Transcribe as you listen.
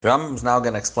The Rambam is now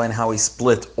going to explain how he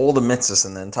split all the mitzvahs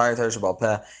in the entire Torah Sheba'al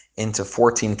Peh into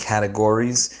 14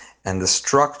 categories and the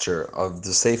structure of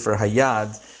the Sefer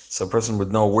Hayad, so a person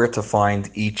would know where to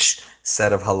find each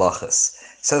set of halachas.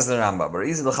 Says the Rambam,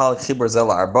 "Barizi l'chalik chibur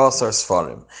zela arba'asar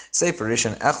sfarim. Sefer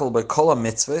Rishon echol b'kol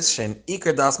ha-mitzvahs shein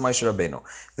ikar das Moshe Rabbeinu.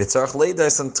 V'tzarech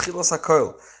leidas and tchilas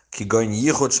hakoil. Ki goin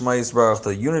yichud Shema Yisbarach,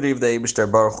 the unity of the Eibishter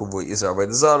Baruch Hu v'Yisrael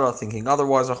Avodah Zarah, thinking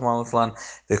otherwise, Rachman l'Flan,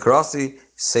 v'krasi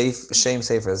Shem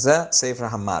Sefer Zeh, Sefer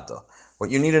Hamata. What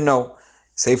you need to know,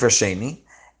 Sefer Sheni,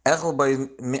 Echel by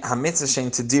Hamitzah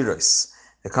Shem Tediros.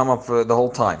 They come up the whole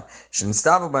time.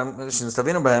 Shenistavinu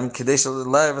b'hem Kadesh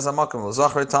Lev as Hamakim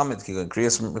L'Zachar Tamid Kigan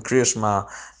Kriyas Ma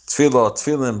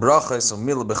Tefilin Brachos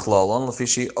Umila Bechlal On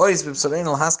Lefishi Ois B'Bsarein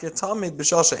Al Haskir Tamid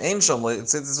B'Shasha Ein Sham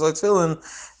It's like Tefilin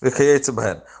V'Kayetzu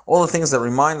B'hen. All the things that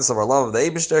remind us of our love of the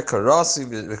Eibishter,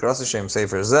 Karasi Shem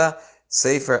Sefer Zeh,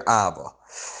 Sefer Ava.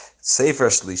 Sefer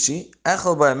Shlishi,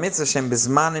 Echel by a mitzvah shem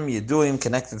bizmanim yeduim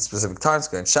connected specific times,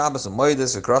 going Shabbos and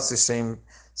Moedes, across shem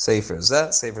Sefer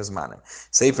Zeh, Sefer Zmanim.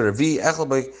 Sefer Revi, Echel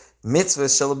by mitzvah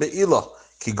shel be'ilah,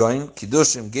 Kigoin,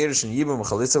 Kiddushim, Gerushin, Yibum,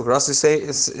 Chalitza, across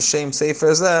shem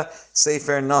Sefer Zeh,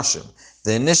 Sefer Nashim.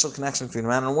 The initial connection between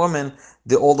man and woman,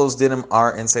 all those dinim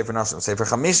are in Sefer Nashim. Sefer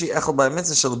Chamishi, Echel by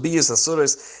mitzvah shel biyus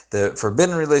asuris, the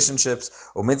forbidden relationships,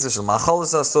 or mitzvah shel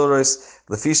machalis asuris,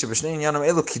 Lefisha b'shnei yanam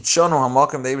elu kitshonu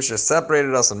hamakim. The Eibishter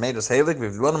separated us and made us heilig.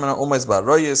 V'v'lonim ena umayz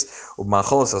ba'royis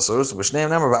u'b'macholos asurus u'b'shnei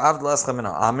nemer v'avd l'eschem min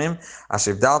ha'amim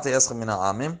asher v'dalti eschem min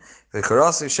ha'amim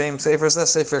v'karasi shem sefer zeh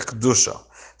sefer kedusha.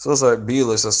 So those are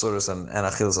biulis asurus and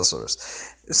achilas asurus.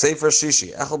 Sefer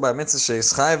Shishi, Echel ba'mitzvah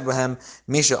she'ischayev b'hem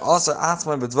misha asar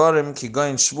atzmai b'dvarim ki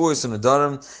goyin shvuos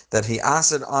u'nedarim, that he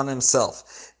asked on himself.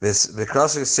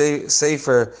 V'karasi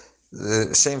sefer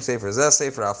Shem Sefer Zeh,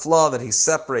 Sefer Afla, that he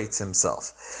separates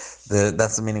himself.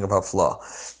 That's the meaning of Afla.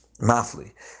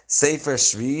 Mafli. Sefer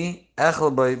Shvi,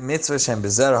 Echel by Mitzvah Shem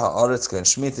Bezer HaAretz, Gan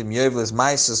Shmitim, Yevlis,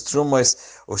 Maisus, Trumois,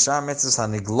 Ushar Mitzvahs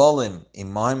HaNiglolim,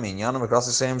 Imahim, Inyanim, across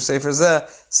the same Sefer Zeh,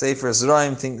 Sefer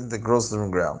Zraim, thing that grows to the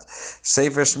ground.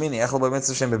 Sefer Shmini, Echel by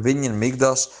Mitzvah Shem Bebinyan,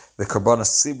 Migdash, the Karbanas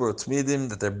Tzibur, Tmidim,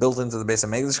 that they're built into the base of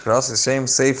Megdash, across the same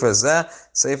Sefer Zeh,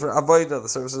 Sefer Avodah, the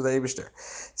service of the Eibishter.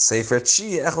 Sefer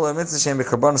Chi, Echel by Mitzvah Shem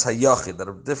Bekarbanas HaYachid, that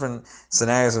are different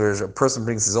scenarios where a person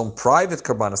brings his own private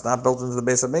Karbanas, not built into the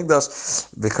base of Megdash,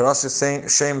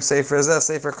 Shem Sefer Zeh,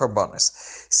 Sefer Karbanis.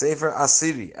 Sefer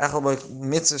Asiri, Echel by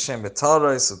Mitzvah Shem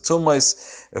Betarais,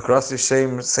 Tumais, across the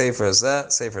Shem Sefer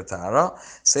Zeh, Sefer Tahara.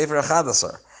 Sefer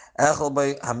Achadasar, Echel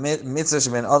by Mitzvah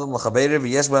Shem Ben Adam L'Chabeir,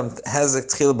 V'yesh B'hem Hezek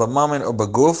Tchil B'mamin or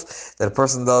B'guf, that a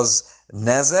person does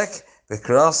Nezek,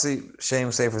 V'krasi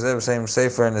Shem Sefer Zeh, Shem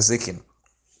Sefer Nezikin.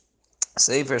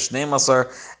 Sefer Shnei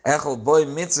Masar, Echel boy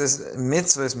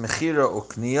Mitzvahs Mechira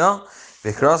Ukniya,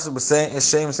 V'krasu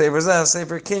b'shem Sefer Zeh,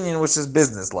 Sefer Kinyan, which is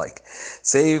business-like.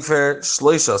 Sefer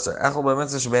Shloishasar, Echel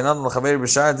b'mitzvah shebein adam l'chaver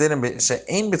b'shar dinim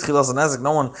she'ein b'tchilas ha'nezik,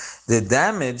 no one did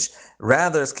damage,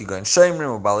 rather it's kigoin shemrim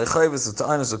or balei chayvus or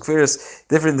ta'anus or kfiris,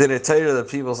 different dinner that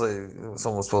people say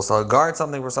someone was supposed to guard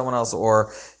something for someone else,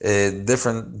 or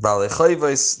different balei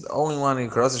chayvus. The only one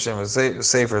in Kuras Hashem is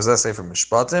Sefer Zeh, Sefer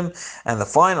Mishpatim, and the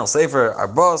final Sefer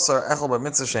Arba'asar, Echel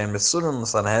b'mitzvah she'en Mesurim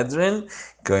l'Sanhedrin,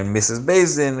 going Mrs.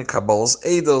 Bezdin, Kabbal's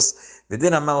Eidos,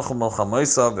 V'din HaMelech u'Melcha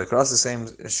Moisav, v'kras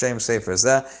the same Sefer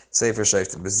Zeh, Sefer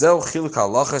Shoftim. V'zeu chiluk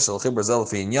ha'alacha shel chibur zeh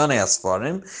l'fi inyanei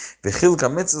ha'sfarim, v'chiluk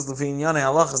ha'mitzvahs l'fi inyanei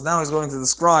ha'alachas. Now he's going to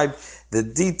describe the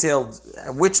detailed,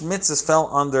 which mitzvahs fell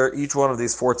under each one of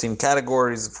these 14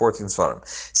 categories, 14 sfarim.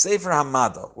 Sefer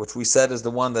Hamada, which we said is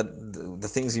the one that, the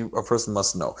things a person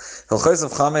must know. Hilchos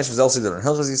of Chamesh is also different.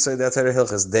 Hilchos, you say that's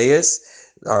Hilchos Deis,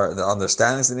 are the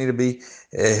understandings that need to be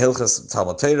Hilchos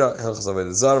Talmud Torah, Hilchos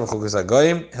Avodah Zarah, Hilchos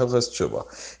Hagoyim, Hilchos Tshuva.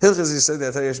 Hilchos, you say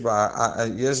that Yesh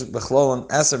Bechlolon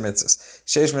Eser Mitzvahs,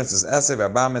 Sheish Mitzvahs, Eser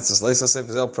V'Arba Mitzvahs, Leisa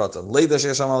Sefer Zel Prata, Leida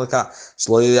Sheish Sham Alika,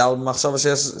 Shlo Yal Machshava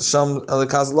Sheish Sham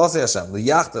Alika Zlasi Hashem,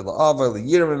 Liyachta, La'avar,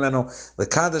 Liyir Mimenu,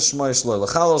 Lekadesh Shmoy Shlo,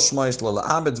 Lechalo Shmoy Shlo,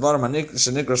 La'abed Dvarim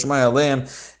Shenikra Shmoy Aleim,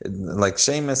 like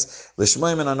Sheamus,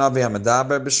 Lishmoy Min Anavi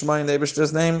HaMedaber B'Shmoy in the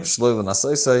Eibishter's name, Shlo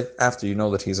L'Nasaisai, after you know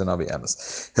that he's a Navi Emes.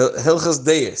 Hilchos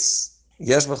Deis.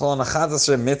 Yesh b'cholon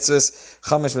achadasre mitzvahs,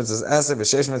 chamesh mitzvahs eser,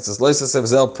 v'shesh mitzvahs loisasev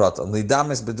zel prata,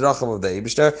 lidamis b'drachav of the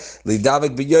Eibishter,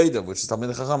 lidavik b'yoidav, which is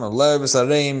Talmidei Chachamim, lo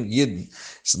v'sareim yidin,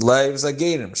 lo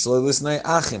v'sagerim, shlo l'snei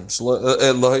achim,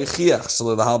 lo hichiach,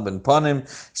 shlo l'hal ben panim,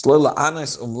 shlo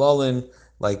l'anis umlalin,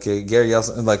 like Ger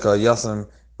Yasim, like Yasim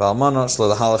Balmana, shlo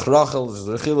l'halach rachel,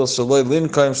 shlo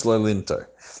l'linkoim, shlo l'linter.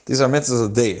 These are mitzvahs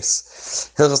of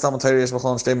deis. Hilchos Talmud Torah yesh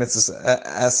b'cholon shtei mitzvahs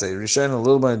essay. Rishon a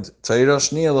little bit Torah,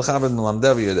 shniya l'chabed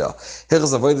melamdev yodel.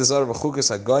 Hilchos Avodah Zarah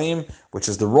v'chukas hagoyim, which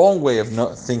is the wrong way of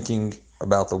not thinking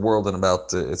about the world and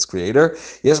about its creator.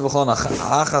 Yes, b'chol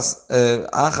achas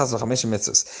v'chamish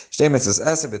mitzvahs. Shtei mitzvahs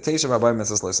ese b'teisha v'arba'im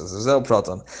mitzvahs loisas. Zel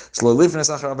praton. Shlo lifnes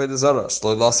achar avodah zara.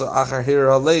 Shlo laser achar hir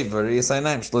halev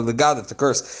v'riyasaynaim. Shlo legadet to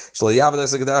curse. Shlo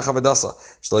yavadas l'gederach avodasa.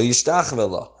 Shlo yishtach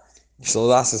v'la. Shlo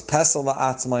lases pesel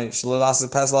la'atzmai. Shlo lases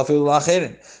pesel afilu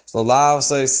la'acherin. Shlo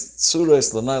la'avsais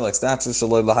tzuros l'noi like statues.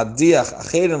 Shlo lahadiach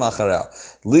acherin la'acharel.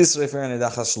 Lisrei ferin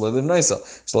edachas shlo livnoisa.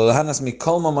 Shlo lahanas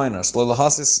mikol ma'mayna. Shlo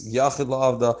lahasis yachid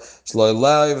la'avda. Shlo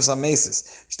la'avs amesis.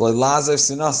 Shlo la'azev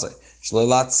sinasai. Shlo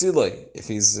la'tziloi if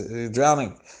he's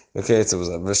drowning. Okay, it was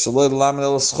Shlo lamed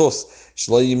el schus.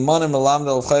 Shlo yimanim lamed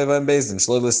el chayvayim bezdin.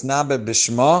 Shlo lisnabe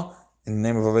b'shma. In the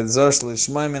name of Avodah Zarah, Shlo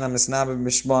Yishmoim in Amisnabe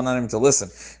B'Shma, not even to listen.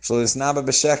 Shlo Yisnabe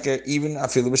B'Sheker, even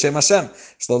Afilu B'Shem Hashem.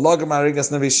 Shlo Logam Arigas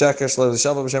Nevi Sheker, Shlo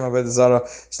Yishava B'Shem Avodah Zarah,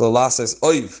 Shlo Lases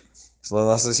Oiv, Shlo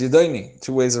Lases Yedoni.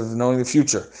 Two ways of knowing the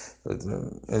future.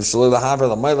 Shlo Lahaver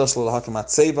Lamayla, Shlo Lahakam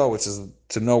Atzeva, which is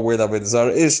to know where the Avodah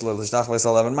Zarah is. Shlo Lishdach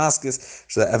Vaisal Evan Maskis,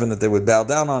 which is the Evan that they would bow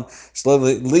down on. Shlo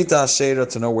Lita Shera,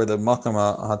 to know where the Makam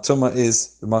Hatuma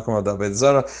is, the Makam of the Avodah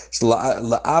Zarah. Shlo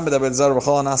La'abed Avodah Zarah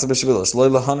B'chol Anasa B'Shvila.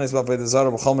 Shlo Lahanis B'Avodah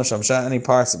Zarah B'chol Meshamsha, any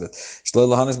parts of it. Shlo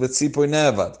Lahanis B'Tzipoy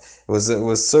Nevad. It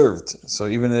was served. So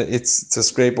even it's to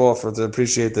scrape off or to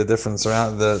appreciate the difference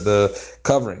around the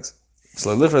coverings.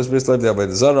 Shlo Lifras B'Slev the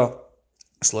Avodah Zarah.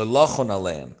 Shlo Lachon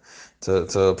Aleim.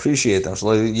 To appreciate them.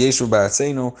 Shlo Yeshu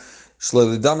Ba'atzenu.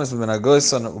 Shlo Lidamis B'ben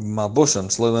Agoysan Malbushan.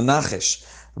 Shlo Lenachish.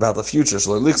 About the future.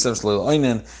 Shlo Liksem. Shlo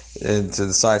Oinen. To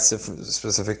decide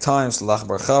specific times. Shlo Lach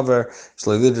Bar Chaver.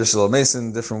 Shlo Lidr. Shlo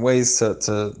Mason. Different ways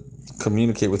to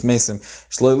communicate with Mason.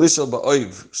 Shlo Lishal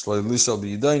Ba'oiv. Shlo Lishal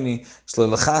B'Yidoni. Shlo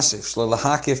Lachashif. Shlo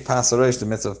Lahakif Pasaresh. The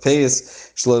mitzvah of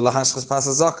Payas. Shlo Lahashchas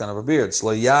Pasazakan of a beard.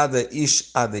 Shlo Yada Ish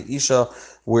Ade Isha.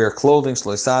 Wear clothing.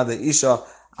 Shlo Sada Isha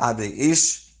Ade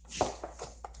Ish.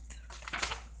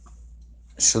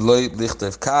 Shaloi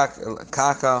lichtev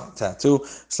kaka tattoo.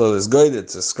 Shaloi is guided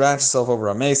to scratch yourself over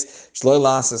a mace. Shaloi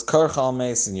las is karchal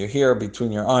mace in your hair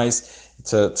between your eyes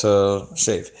to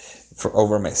shave for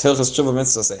over a mace. Hilchas tshuva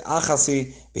mitzvah say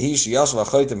achasi v'hish yash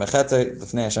v'achoyte mechete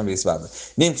l'fnei Hashem v'yisvadle.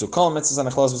 Nimtzu kol mitzvahs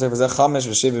anechlos v'sefer zeh chamesh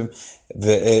v'shivim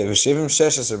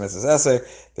sheshes mitzvahs esay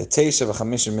v'teisha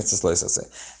v'chamishim mitzvahs lois esay.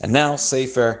 And now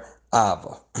sefer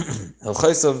Ava.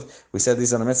 Hilchosov, we said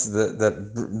these are the mitzvahs that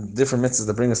different mitzvahs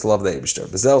that bring us to love the Eibishter.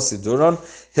 Bezel Siduron,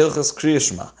 Hilchas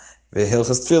Kriyashma,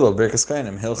 Hilchas Tfilo, Berkas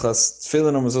Kainim, Hilchas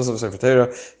Tfilo, Mezuzah Sefer Torah,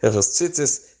 Hilchas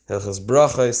Tzitzis, Hilchas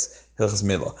Brachos, Hilchas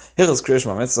Mila. Hilchas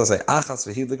Kriyashma, mitzvah say Achas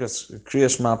v'Hidlikas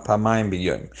Kriyashma Pamayim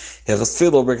b'Yom. Hilchas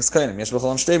Tfilo, Berkas Kainim, Yesh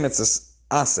b'Chol Shtei mitzvahs.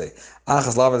 Ase,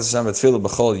 Achas Lavat Hashem v'Tfilo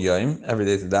b'Chol Yom, every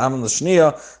day to the Amen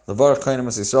l'Shniya, Levarach Kainim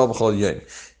as Yisrael b'Chol Yom.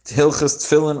 Hilchas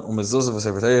Tfilin u'Mezuzah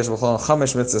v'Sefer Torah yesh b'Chol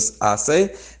Chamesh mitzvahs Ase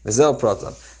v'Zel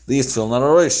Pratan. These Tfilin on a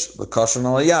roish, l'Kashon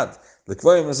al Yad,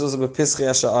 l'Kvoyim Mezuzah b'Pischi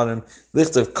Hasha'arim,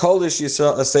 l'Ichtev Kol Ish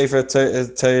Yisrael a Sefer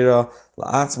Torah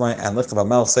la'atzmai and l'Ichtev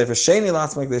Amel Sefer Sheni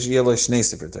la'atzmai k'desh yeloi Shnei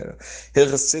Sefer Torah.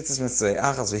 Hilchas Tzitzis mitzvah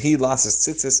Achas v'Hi lasis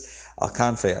Tzitzis al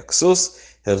Kanfei Aksus.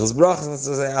 Hilchas Brachos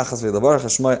mitzvah Achas v'Lavarach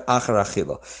Hashmoi Achar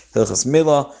Achila. Hilchas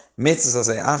Mila mitzvah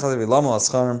Achas v'Lamo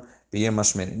Ascharim.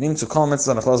 Nimtzu kol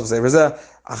mitzvahs anechlos v'sefer zeh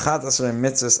achat asrei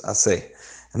mitzvahs aseh.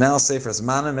 And now sefer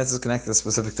zmanim mitzvahs connected to a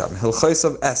specific time.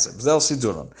 Hilchosav eser b'zel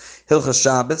siduron. Hilchas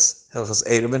Shabbos, Hilchas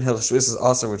Eruvin, Hilchas Shvisas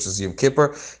Aser, which is Yom Kippur.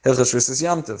 Hilchas Shvisas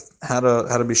Yom Tov, how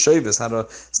to be shavis, how to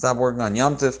stop working on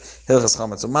Yom Tov. Hilchas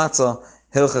Chametz u'Matzah.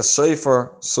 Hilchas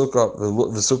Shofar, Sukkah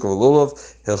v'Lulav.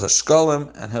 Hilchas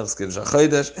Shkolim and Hilchas Kiddush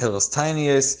HaChodesh. Hilchas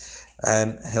Tainiyos.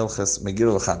 And Hilchas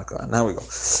Megillah Chanukah. Now we go.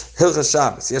 Hilchas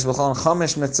Shabbos. Yesh b'chol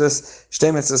chamesh mitzvahs,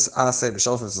 shtei mitzvahs aseh,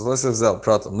 b'shalosh mitzvahs loisav zel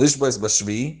pratam. Lishbois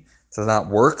b'shvi, to not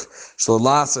work. Shlo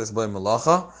la'aseh by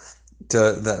melacha,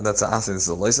 that's an aseh, this is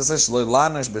a loisav. Shlo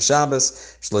la'nesh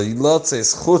b'Shabbos, shlo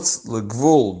yilotzes chutz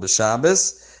l'gvul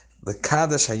b'Shabbos, the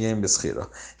Kadesh Hayem B'Schira.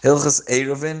 Hilchas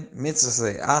Eruvin, mitzvah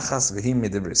say Achas v'him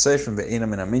midibri seifim ve'ena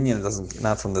min aminyan. It doesn't,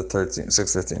 not from the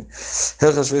 6:15.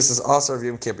 Hilchas Shvisas Asar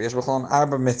v'Yom Kippur. Yesh b'cholon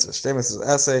arba mitzvahs. Shtei mitzvahs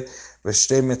esay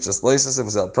v'shtei mitzvahs loisas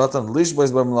v'zel pratam. Lish bois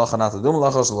b'melacha not to do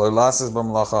melacha. Shlo lasas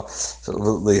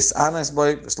b'melacha. Lis anes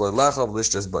boy. Shlo lecha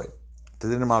v'lishtes boy. The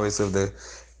dinim obviously of the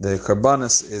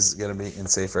karbanis is going to be in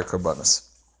Sefer Karbanis.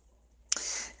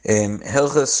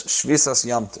 Hilchas Shvisas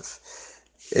Yom Tov.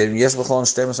 Yes, b'chol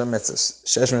 12 mitzvahs.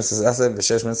 6 mitzvahs esed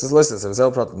v6 mitzvahs loisas.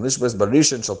 V'zel pratam. Lishbos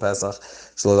b'rishon shel Pesach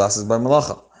shlo lasas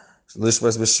b'melacha.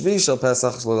 Lishbos b'shvi shel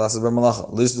Pesach shlo lasas b'melacha.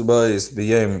 Lishbos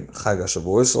b'yom Chag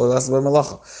HaShavuos shlo lasas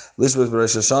b'melacha. Lishbos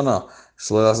b'Rosh Hashanah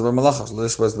shlo lasas b'melacha.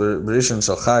 Lishbos b'rishon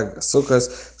shel Chag Sukkos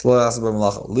shlo lasas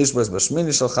b'melacha. Lishbos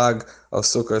b'shmini shel Chag of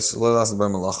Sukkos shlo lasas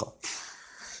b'melacha.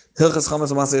 Hilchas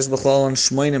chametz u'matzah yesh b'chlal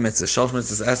shmoyne mitzvahs, shalosh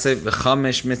mitzvahs esei,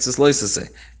 v'chamesh mitzvahs lois esei,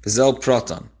 v'zel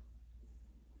pratan.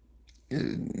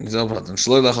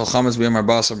 Shloi lechol chametz b'yom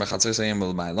arba asar b'chatzos hayom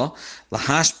v'l'mayla,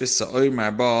 lahashbis sa'oir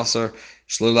marba asar,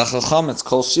 shloi lechol chametz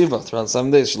kol shiva, throughout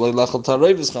 7 days, shloi lechol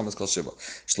taroivus chametz kol shiva,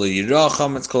 shloi yirah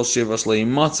chametz kol shiva, shloi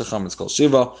yimatzah chametz kol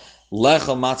shiva,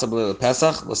 lechol matzah b'leil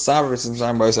pesach, l'savar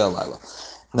v'simshayim b'yosei alayla.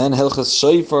 Then hilchas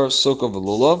shofar sukkah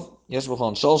v'lulav, yesh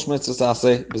b'chol shalosh mitzvahs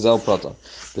aseh b'zel pratan.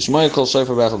 B'shmoya kol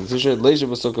shofar b'echad b'tishrei, leisha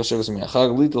b'sukkah shivas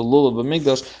mi'achag, lita lulav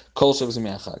b'migdash, kol shivas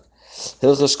mi'achag.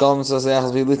 Hilchas shkal mitzvahs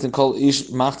aseh v'litin kol ish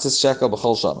machtzis shekel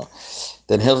b'chol shana.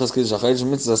 Then hilchas kiddush hachodesh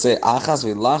mitzvahs aseh achas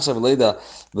v'lachsha v'leida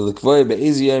v'likvoy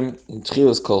be'ezi yom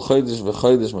tchilas kol chodesh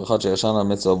v'chodesh v'chadshei hashana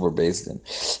mitzvah over Beis Din.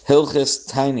 Hilchas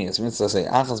tinius mitzvahs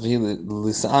aseh achas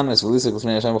v'lisanes v'lisak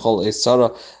b'fnei Hashem b'chol eis tzara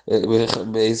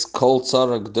be'eis kol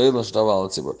tzara g'doyla sh'davar al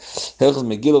tzibur. Hilchas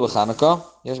megillah v'chanukah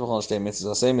yesh b'chol shtei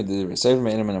mitzvahs aseh medidri sefer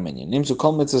me'enim and aminyan. Nimtzu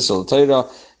kol mitzvahs shel Torah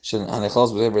shel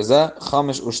hanechlas b'sefer zeh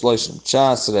chamesh u'shloshim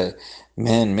 19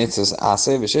 men mitzvahs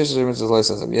aseh v'shesh mitzvahs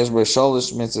lois aseh yesh bo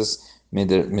shalosh mitzvahs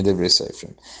midivri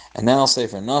sefer. And now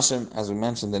sefer nashim, as we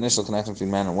mentioned, the initial connection between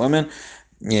men and women.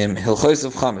 Hilchos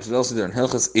of chamesh, we also there in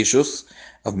hilchos ishus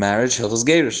of marriage, hilchos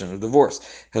gerushin of divorce,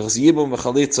 hilchos yibum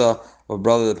v'chalitza of a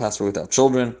brother that passed away without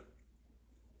children,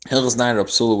 hilchos naira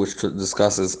psula, which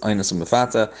discusses einus and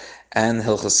mefata, and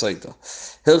hilchos saita.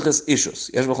 Hilchos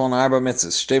ishus yesh b'chol arba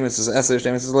mitzvahs, shtei mitzvahs eseh,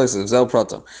 shtei mitzvahs lois, zel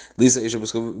prata, lisa isha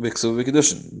b'ksuv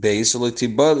v'kedushin, beis shaloi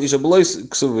tibal isha b'lois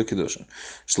ksuv v'kedushin,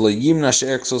 shaloi yimna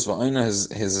she'er ksus v'ayna his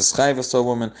eschayvas to a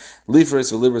woman,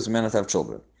 lifris v'libris men that have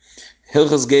children.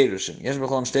 Hilchos gerushin yesh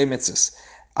b'chol shtei mitzvahs,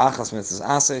 achas mitzvahs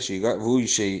aseh v'hu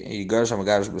she'yigar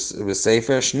shamagarish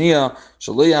b'sefer, shniya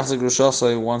shaloi yachzik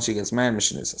rushasai once she gets married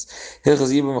mishnusas.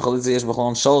 Hilchos yibum v'chalitza yesh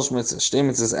b'chol shalosh mitzvahs, shtei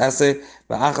mitzvahs aseh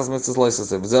v'achas mitzvahs lois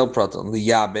aseh v'zel pratan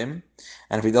liyabim,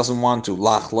 and if he doesn't want to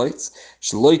lachloitz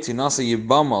shaloi tinasa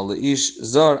yibama leish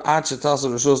zar ad shetasa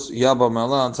rishus yabam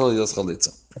elah until he does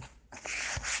chalitza.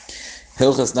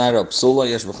 Hilchas naira psula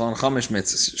yesh b'chol chamesh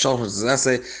mitzvahs, shalosh mitzvahs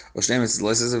aseh v'shtei mitzvahs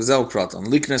lois aseh v'zel pratan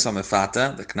liknes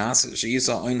hamefata, the knas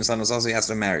she'isa oinus anasasa, he has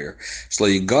to marry her, shlo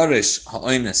yigarish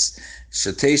ha'oinus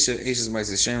shetesha eishes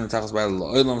moitzi shem l'tachas b'ayla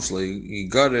la'olam, shlo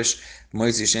yigarish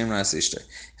moitzi shem la'asishtei.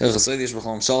 Hilchas oid yesh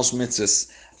b'chol shalosh mitzvahs,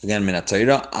 again min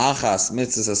ha-Torah, achas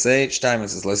mitzvahs aseh, shtei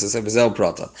mitzvahs lois aseh v'zel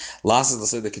pratan. Last is to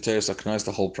say the Keteris HaKnois,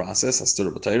 the whole process, has stood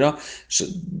up b'Torah,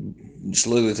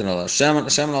 shlo l'tanol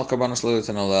Hashem al karban, shlo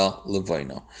l'tanol el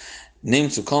levoino. Name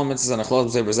to call mitzvahs and achlos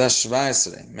b'zeh b'zeh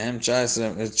 17, mehem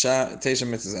 19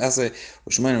 mitzvahs aseh,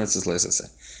 u'shmoyne mitzvahs lois aseh.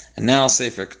 And now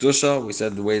Sefer Kedusha, we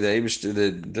said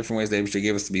the different ways the Eibishter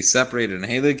gave us to be separated in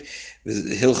Helig,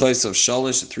 Hilchos of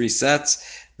Shalish, 3 sets,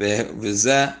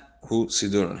 V'zeh hu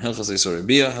Siduron, Hilchos Yisor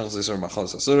Biyah, Hilchos Yisor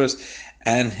Machos Asuros,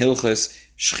 and Hilchos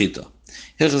Shchita.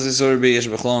 Hilchos Yisor Biyah yesh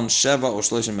b'chlon Sheva or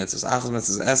Shloshim mitzvahs, Achos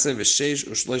mitzvahs eseh, v'sheish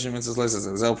or Shloshim mitzvahs lois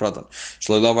aseh, Zel pratan,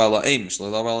 Shloi lav ala eim,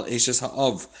 Shloi lav ala eishes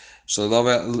ha'av,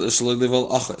 Shloi livel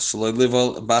achas, Shloi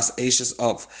livel bas eishes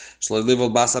av, Shloi livel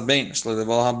bas abein, Shloi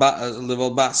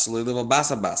livel bas, Shloi livel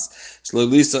bas abas, Shloi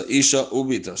lisa isha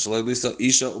ubita, Shloi lisa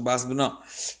isha ubas bina,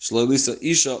 Shloi lisa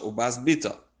isha ubas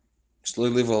bita,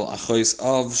 Shloi livel achos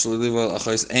av, Shloi livel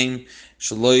achos ein,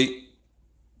 Shloi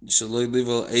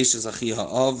livel eishes achi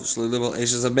ha'av, Shloi livel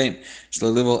eishes abein,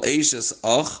 Shloi livel eishes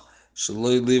ach,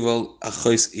 Shaloi livel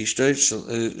achos ishtay,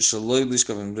 shaloi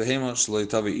lishkavim behema, shaloi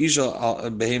tavi isha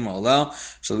behema alal,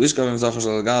 shaloi lishkavim zachar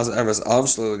shaloi gaz ervas av,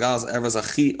 shaloi gaz ervas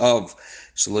achi av,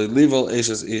 shaloi livel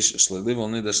eshes ish, shaloi livel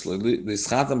nida, shaloi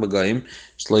lischatam b'gayim,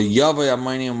 shaloi yavay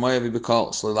amayni amayavi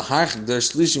b'kal, shaloi laharchik der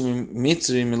shlishi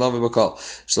mitzri milavi b'kal,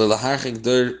 shaloi laharchik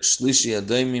der shlishi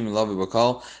adaymi milavi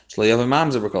b'kal, shaloi yavay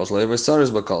mamzer b'kal, shaloi yavay saris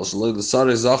b'kal, shaloi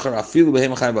l'saris zachar afilu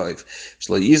behema chay ba'if,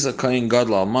 shaloi yisa kain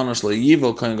gadla almana, shaloi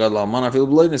yivel kain gadla almana afilu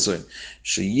b'loy nisoin,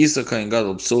 shaloi yisa kain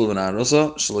gadla b'sul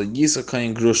v'na'arusa, shaloi yisa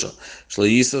kain grusha, shaloi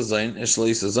yisa zayin, shaloi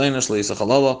yisa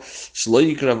chalala,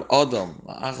 shaloi yikrav adam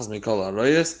la'achas mikol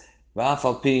ha'royes,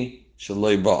 v'afal pi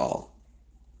shaloi ba'al.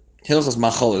 Hilchos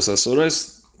macholis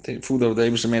asuros, the food of the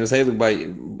Eibishter made us heilig by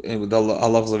with the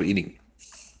halachos of eating.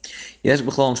 Yesh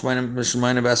b'chlon shmoyne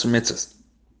b'asr mitzvahs.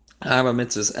 Arba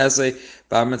mitzvahs eseh,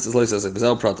 bar mitzvahs lois aseh,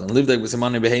 b'zel pratan. Livdek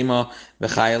b'simani behema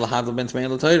v'chaya l'hadl ben tmei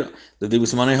l'Torah. Livdek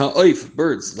b'simani ha'oif,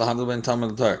 birds, l'hadl ben tamei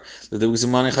l'Torah. Livdek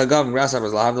b'simani chagavim,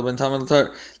 grasshoppers, l'hadl ben tamei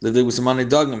l'Torah. Livdek b'simani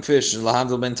dogim, fish,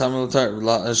 l'hadl ben tamei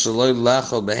l'Torah. Shaloi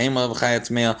l'achol behema v'chaya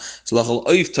tmei, shalachol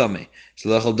oif tamei.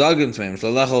 Shalachol dogim tmei,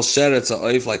 shalachol sheretz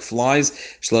ha'oif like flies,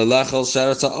 shalachol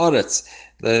sheretz ha'aretz.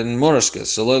 Then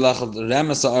morashkas, shaloi lachol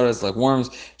remes ha'aretz like worms,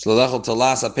 shaloi lachol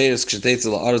talas ha'peiris kshetetz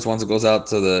ha'aretz once it goes out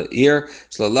to the ear,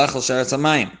 shaloi lachol sheretz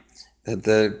ha'mayim. that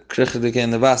the krichadik in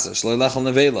the vasa, shloi lachal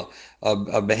nevela,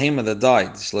 a behemoth that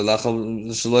died, shloi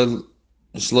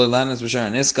lanas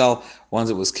b'sharon iskal, once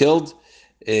it was killed,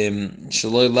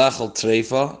 shloi lachal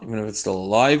treifa, even if it's still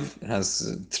alive, it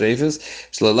has treifas,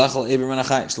 shloi lachal eber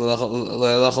menachai, shloi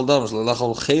lachal dam, shloi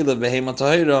lachal chela behemoth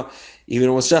tahira, even if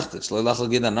it was shechted, shloi lachal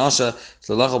gida nasha,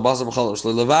 shloi lachal basa b'chal,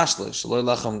 shloi levashli,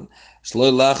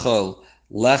 shloi lachal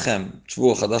lechem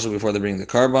tvua chadasha before they bring the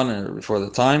carbon or before the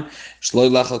time. Shloi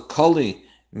lachal koli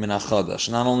min achadash.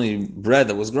 Not only bread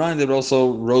that was grinded, but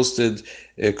also roasted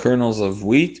kernels of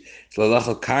wheat. Shloi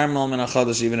lachal caramel min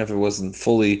achadash, even if it wasn't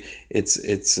fully,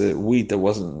 it's wheat that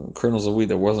wasn't kernels of wheat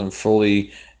that wasn't fully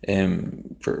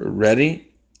ready.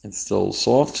 It's still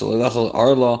soft. Shloi lachal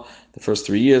arla the first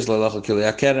 3 years. Shloi lachal kili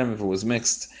akerem if it was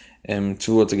mixed.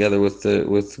 Two together with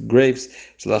grapes.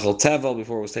 Shlachal tevel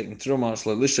before it was taken truma.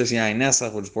 Shlachal yain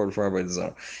nesach, which is poured before by the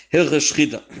zara. Hilchas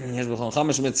shchita. Here's b'chol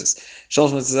chamish mitzvahs.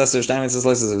 Shalosh mitzvahs eser shtayim mitzvahs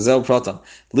leises zel pratam.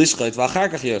 Lishchait v'achar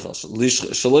kach yochel.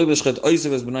 Shaloi lishchait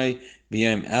oisev es b'nai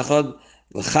b'yom echad.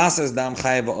 L'chases dam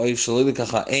chay v'oiv shaloi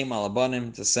likacha eim al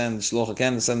abanim, to send shloch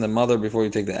again, to send the mother before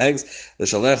you take the eggs.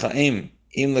 L'shalecha eim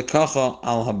im likacha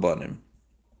al habanim.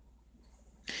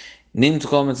 Nim to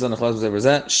call mitzvah nachlas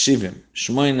b'zeh shivim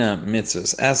shmoina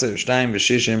mitzvahs aser shtayim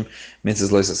v'shishim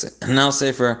mitzvahs loisase. Now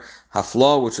sefer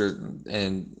hafla, which are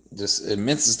just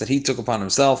mitzvahs that he took upon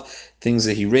himself, things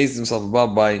that he raised himself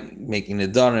above by making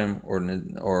nedarim or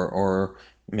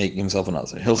making himself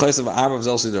another. Hilchos of arbav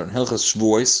zel sidorim, hilchos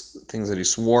shvois, things that he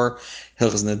swore,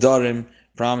 hilchos nedarim,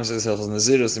 promises, hilchos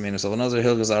naziros, he made himself another,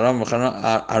 hilchos aram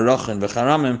arachin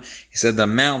v'charamim, he said the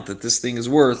amount that this thing is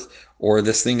worth, or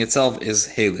this thing itself is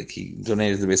halik. He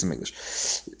donated to the base of English.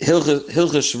 Hilchos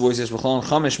shvois yesh b'cholon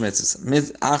chamish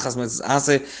mitzvahs. Achas mitzvahs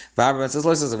aseh v'arba mitzvahs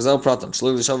loisas v'zel pratam.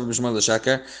 Shloi l'shav b'shmoi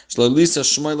l'sheker. Shloi lisa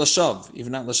shmoi l'shav.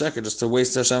 Even not l'sheker, just to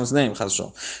waste Hashem's name. Chas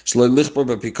v'shol. Shloi lichbor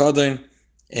b'pikadon.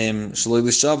 Shloi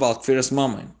l'shav al kfiras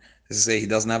mamin. This is to say he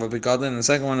doesn't have a pikadon. And the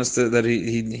second one is that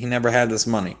he never had this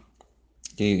money.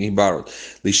 He borrowed.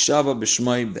 L'shava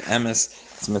b'shmoi b'emes.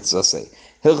 It's mitzvah say.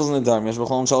 Hilchos nedarim yesh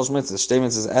b'cholon shalosh mitzvahs. Shtei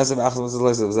mitzvahs esav achas mitzvahs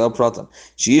loisas v'zel pratam.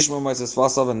 Sheyishma mitzvahs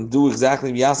fasav, and do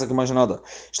exactly v'yasa k'mash another.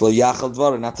 Shlo yachal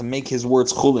dvar, not to make his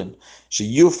words chulin.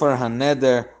 Sheyufer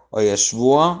haneder or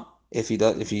yeshvua, if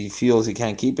he feels he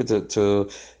can't keep it to do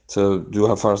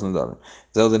hafaras nedarim.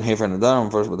 Zel din hefer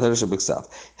nedarim first, but herish b'ksav.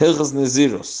 Hilchos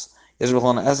nezirus yesh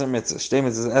b'cholon esav mitzvahs. Shtei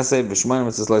mitzvahs esav b'shmoina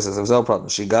mitzvahs loisas v'zel pratam.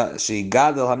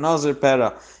 Shegadel hanazir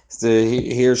pera.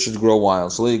 The hair should grow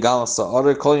wild. Shlo yigal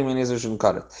sa'arer kol yamin ezer shouldn't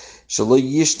cut it. Shlo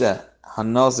yishta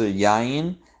hanazir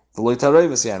yayin v'lo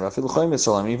yitaroivus yayin v'afil choymes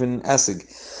shalom, even esig.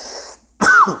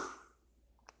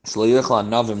 Shlo yechal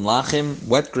navim lachim,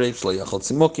 wet grapes. Shlo yechal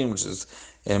tzimukim, which is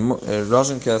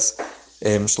roshenkas.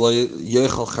 Shlo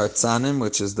yechal chartzanim,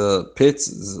 which is the pits.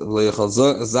 Shlo yechal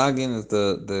zagin is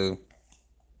the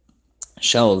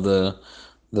shell of the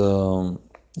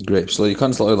grapes. Shlo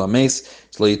yikan shlo oila mace.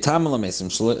 Shlo yitam ala mace.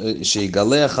 She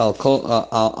galeach al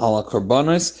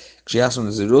korbanos. Kshiyasim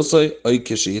nezirusoi oy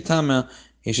kishiyitama.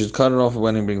 He should cut it off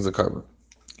when he brings the carbon.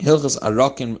 Hilchos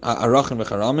arachin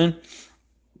v'charamin,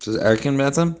 which is erkin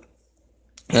betzim.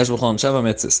 Yesh b'cholon sheva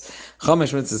mitzvahs.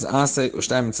 Chamish mitzvahs aseh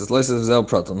u'shtayim mitzvahs loisas v'zel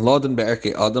praton. Loden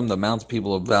be'erkei adam, the amount of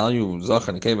people of value, zach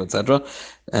and keva, etc.,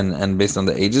 and based on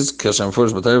the ages. K'shem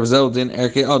first b'tayr v'zel din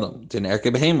erkei adam, din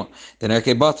erkei behema, din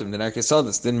erkei batim, din erkei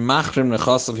sadas, din machrim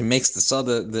nechasav. He makes the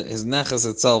sada, his nechas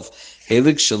itself,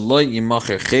 helig shaloi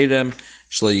yimacher cherem,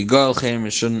 shaloi yigal cherem.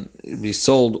 It shouldn't be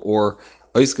sold or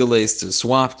oisgaleis to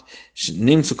swapped.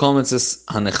 Nim to call mitzvahs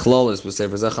hanechlol we say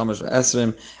for zechamish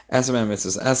esrim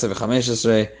mitzvahs esev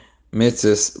v'chameshesrei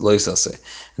mitzvahs loisase.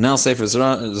 Now say for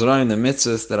zeraim the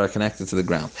mitzvahs that are connected to the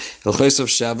ground. Hilchos of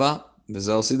sheva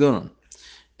v'zel sidurim.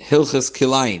 Hilchos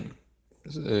kilayim,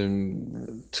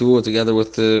 two together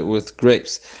with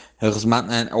grapes. Hilchos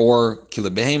matnan or kila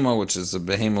behema, which is a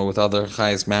behema with other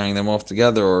chayes, marrying them off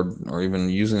together or even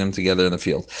using them together in the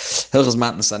field. Hilchos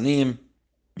matnan sanim.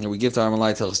 We give to our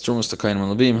malay hilchos trumas to kohanim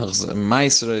and levim, hilchos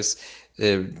meiseres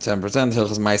 10%,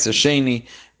 hilchos meiser sheni,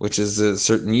 which is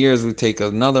certain years we take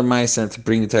another meiser to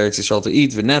bring the Teretz Yisrael to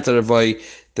eat. V'neta revai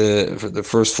for the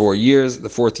first 4 years, the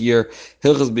fourth year,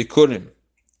 hilchos bikurim,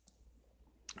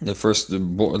 the first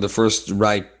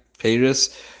ripe peiros,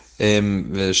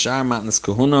 v'shar matnas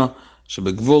kahuna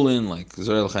shebegvulin, like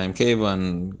Zorel Chaim Keva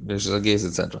and Beis Zagez,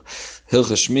 etc.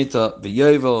 Hilchas Shmita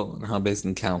v'Yovel, and how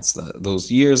Beis counts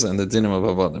those years and the dinim of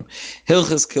Avodim.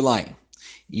 Hilchas Kilayim.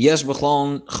 Yesh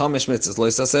b'chlon chamish mitzvahs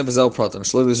loisaseh v'zel pratam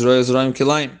shlo yizroy zroim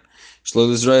kilayim. Shlo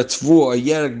Lizraya Tvu or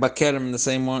Yerek Bakerem in the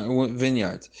same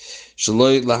vineyard.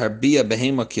 Shlo Laharbia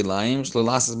Behema Kilayim. Shlo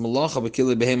Lasas Malacha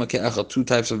Bekili Behema Ke'echad. Two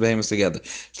types of behemoths together.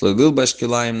 Shlo Lilbash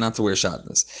Kilayim, not to wear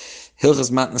shatnez.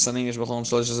 Hilchas Matnas on English B'cholom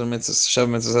Shloshas Mitzvahs. Shav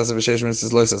Mitzvahs Asa V'Sheish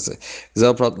Mitzvahs Loisase.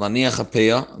 Gzel Prat Laniach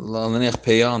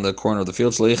Peya on the corner of the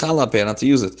field. Shlo Yichal HaPeya, not to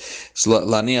use it. Shlo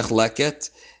Laniach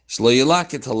Leket. Shlo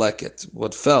Yilakit haleket,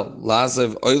 what fell.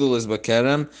 Lazev oilul is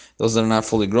bakerem, those that are not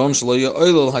fully grown. Shlo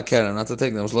oilul hakerem, not to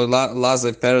take them. Shlo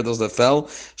lazev peret, those that fell,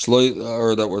 shlo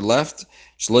or that were left.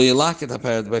 Shlo Yilakit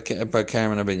haperet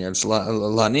bakerem and abinyad.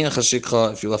 Laniach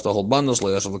hashikha, if you left a whole bundle.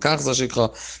 Shlo yashav l'kachas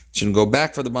hashikha, you shouldn't go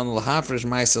back for the bundle. Hafresh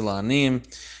ma'aseh la'anim,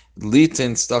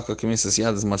 litin staka kamisas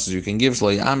yad, as much as you can give.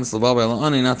 Shlo yamis l'vav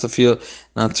ela'ani, not to feel,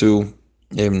 not to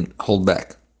hold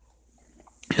back.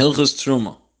 Hilchas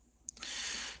truma.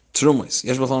 Trumas.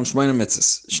 Yesh b'cholom shmoina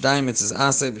mitzvahs. Shtayim mitzvahs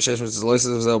aseh, v'shesh mitzvahs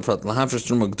loisas v'zel prat. Lahafresh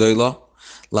truma gdoila,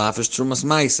 lahafresh trumas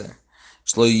meiser.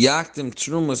 Shlo yaktim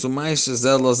trumas u'meiser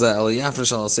zel lo zel. El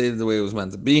yafresh al say it the way it was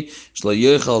meant to be. Shlo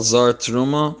yechal zar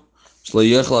truma. Shlo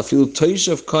yechal afilu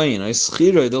toishav koyin.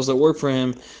 Schiroi, those that work for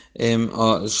him,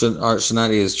 should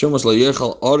not eat his truma. Shlo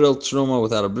yechal orel truma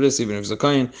without a bris, even if he's a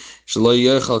koyin. Shlo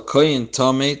yechal koyin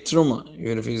tamei truma.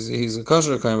 Even if he's a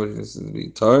kosher koyin, but he needs to be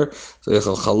tar. So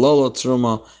yechal chalala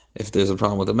truma. If there's a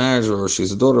problem with the marriage, or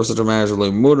she's a daughter of such a marriage, or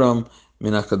muram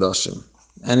minakadashim.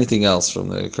 Anything else from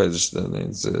the kodesh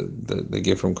they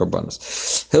give from korbanos.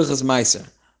 Hilchas meiser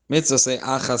mitzvah say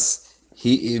achas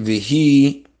he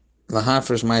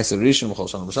lahafresh meiser rishon b'chol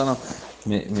shana b'shana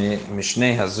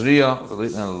mishnei hazriya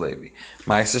v'litna l'levi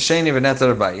meiser sheni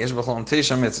v'netar bay yesh b'cholom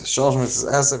teisha mitzvah shalosh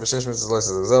mitzvah esef v'shesh mitzvah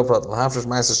loisas zel prat lahafresh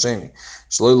meiser sheni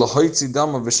shloi lahoitzi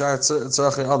dama v'shar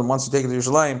tzarachei adam. Once you take it to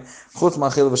Yerushalayim, chutz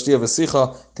ma'achil v'shtia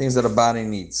v'sicha, things that a body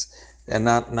needs, and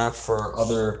not for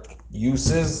other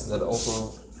uses that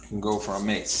also can go for a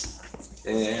mace.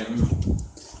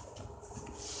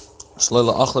 Shloi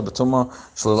la'achle b'tumah,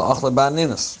 shloi la'achle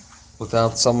ba'ninas,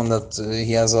 without someone that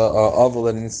he has a oval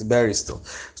that he needs to bury still.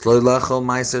 Shloi la'achel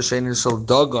ma'aser she'ein shel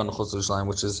dagon chutz Yerushalayim,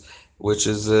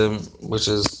 which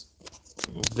is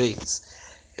dates.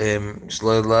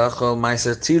 Shloi la'achel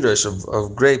ma'aser tirish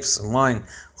of grapes and wine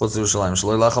chutz Yerushalayim.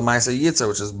 Shloi la'achel ma'aser yitzer,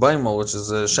 which is baimol, which is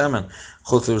shemen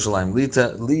chutz Yerushalayim.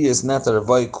 Li is netar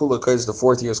vay kula kodesh, the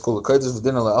 4th year is kula kodesh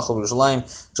v'dina la'achel Yerushalayim,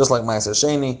 just like ma'aser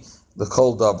sheni, the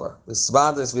kol davar. The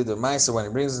svada is vidu ma'aser, when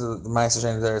he brings the ma'aser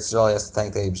sheni there, it's all he has to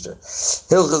thank the Eibishter.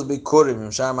 Hilchas bikurim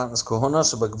im shar matnas kohuna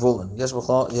shebagvulin. Yesh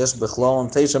bechlolon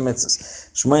teisha mitzvahs.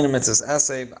 Shmoina mitzvahs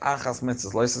esei achas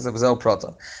mitzvahs loisas v'zel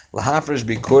pratan. Lahafresh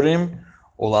bikurim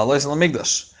ula lois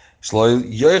l'migdash. Shlo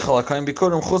yoichal akaim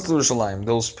bikurim chutz Yerushalayim.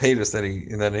 Those payers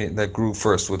that grew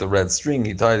first with a red string,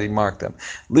 he marked them.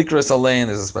 Likras alein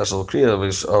is a special kriya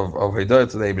of Hidayah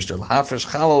to the Eibishter. Lahafresh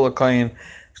chalal akaim.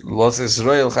 Los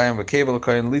Israel Chaim v'Kevel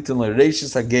Kain Litin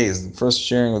LeReishis Hagez, the first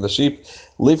sharing of the sheep.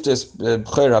 Liftes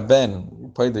B'cher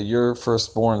Haben, played the your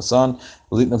firstborn son.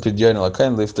 Litin Pidyon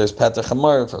LaKain, Liftes Pater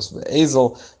Chamar, first the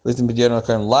Azel. Litin Pidyon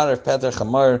LaKain, Larev Pater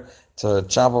Chamar, to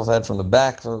chop off the head from the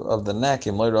back of the neck.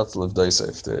 Im Leirot Liv Doisa,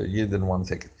 if the Yid didn't want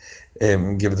to take it.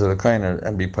 Give it to the kohen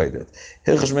and be paid it.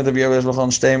 Hilchas mitzvah b'yavesh b'chon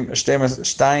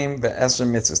shtayim ve'esrim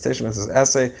mitzvahs. Teisha mitzvahs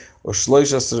esay or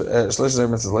shloishes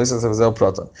mitzvahs loisas v'zel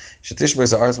pratan. Shetish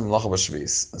b'yis ha'aretz m'lacha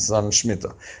b'shvis. It's on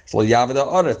shmita. Shlo yaved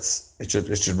ha'aretz. It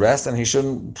should rest, and he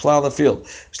shouldn't plow the field.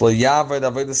 Shlo yaved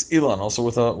avodas ilan, also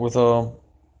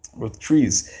with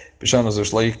trees. B'shanos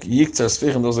shlo yiktzar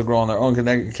sfichim, those that grow on their own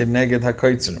keneged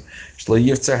hakoitzerim. Shlo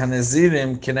yiktzar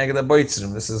hanezirim keneged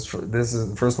haboitzerim. This is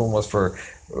the first one was for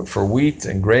wheat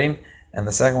and grain, and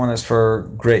the second one is for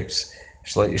grapes.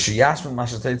 He should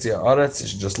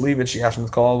just leave it. He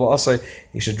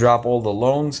should drop all the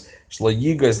loans. He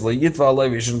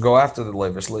shouldn't go after the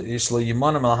labor.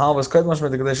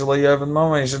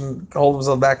 He shouldn't hold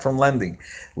himself back from lending.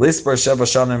 The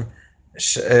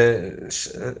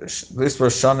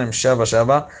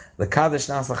Kaddish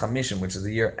Nasa Chamishim, which is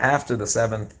the year after the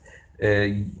 7th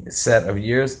set of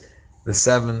years, the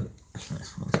 7th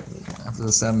after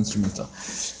the 7th Shemitah.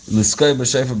 L'skoy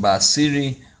b'shefer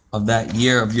ba'asiri of that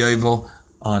year of Yovel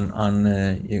on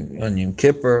Yom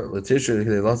Kippur.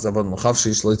 L'tishri lots of avod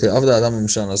l'chavshi shloitei avda adam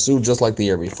m'shan asu, just like the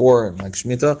year before, like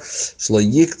Shemitah. Shlo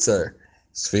yiktzar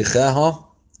sficheha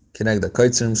keneged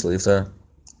ha'koitzerim shlo yiftar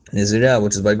nizirah,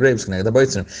 which is by grapes keneged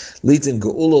ha'boitzerim. Litin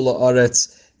ge'ula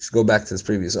la'aretz. Should go back to his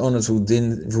previous owners who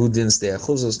didn't stay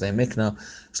achuzos, stay mikna.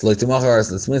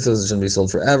 Shloitimachar l'tzmitzos, it shouldn't be sold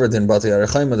forever. Then bati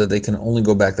arachayma, that they can only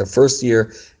go back the first year,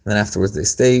 and then afterwards they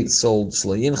stay sold.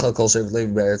 Shloyincha kol shevet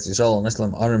levi be'eretz yishal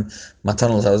neslam arim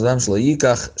matanol hazam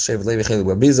shloyikach shevet levi chelik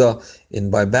babiza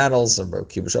in by battles or by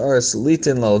kibush aretz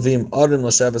litin la'alvim arim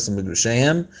l'shavas and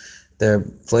begrushehem. There are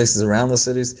places around the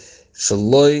cities.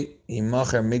 Shaloi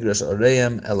imacher migrash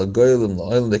areim elagoylim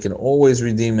la'olim. They can always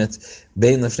redeem it.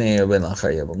 Bein lefnei or bein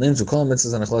lachar yabel. Nim to kol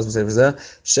mitzvahs and achlas b'sefer zeh.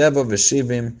 Sheva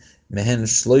v'shivim mehen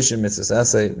shloishim mitzvahs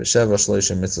asay v'sheva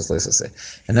shloishim mitzvahs leisasay.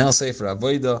 And now say for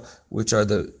avodah, which are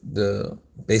the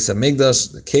Beis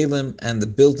Hamikdash, the kelim, and the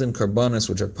built-in karbanos,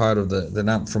 which are part of they're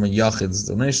not from a yachid's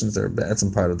donations. That's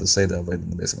part of the seder avodah in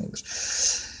the Beis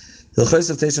Hamikdash. Hilchos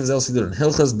of Teshav Zel Sidurin.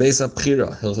 Hilchos Beis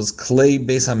HaBchira. Hilchos Klei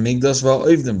Beis HaMikdash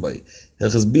Va'oivdim Bay.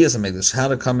 Hilchos Bias HaMikdash. How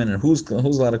to come in and who's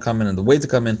allowed to come in and the way to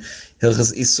come in.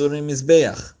 Hilchos Isurim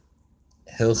Mizbeach.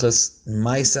 Hilchos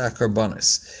Maisa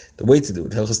Karbanis. The way to do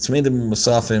it. Hilchos Tmedim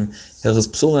Musafim. Hilchos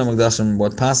Psulim Magdashim.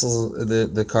 What passes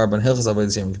the carbon. Hilchos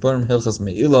Avodah Yom Kippurim. Hilchos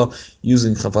Me'ilah.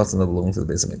 Using chafatzim that belong to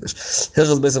the Beis Hamikdash.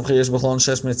 Hilchos Beis HaBchira Shebachlon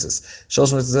Shesh Mitzvahs.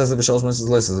 Shosh Mitzvahs Esav Shosh Mitzvahs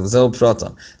Leisas. Zel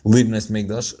Pratan. Libnes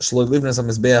Migdash. Shloi Libnes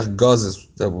HaMizbeach Gazes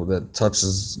that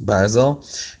touches Barzel.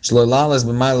 Shloi Lales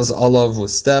B'Mailas Olav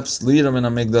with steps. Liram in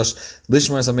HaMikdash.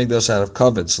 Lishmeres HaMikdash out of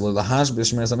covet. Shloi Lahash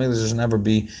B'Shmeres HaMikdash should never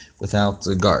be without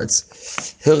guards.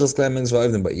 Hilchos Klei Migdash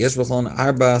Va'oivdim Bay. Yesh B'chlon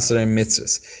Arba Asrei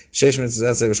Mitzvahs. Shesh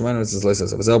Mitzvahs Esav Shemana Mitzvahs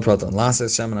Leisas. Zel Pratan.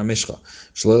 Lases Shemen HaMishcha.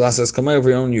 Shloi Lases Kamei for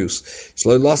your own use.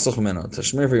 Shloi Lasoch Meno.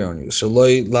 Tashmir for your own use.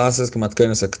 Shloi Lases Kamat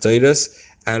Koinas HaKteires.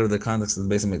 Out of the context of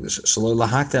the Beis Hamikdash. Shaloi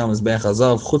lahakte al mizbeach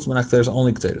hazav chutz min hakteres,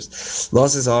 only kteres.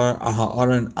 Losses are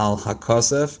ha'aron al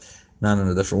hakosef, not in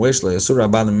a different way. Shaloi asura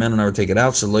abadim men never take it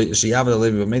out. Shaloi sheyavad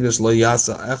alevi b'mikdash lo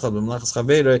yasa echad b'mlachas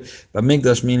chaverei.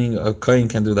 B'mikdash meaning a kohen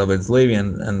can do that with levi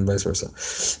and vice versa.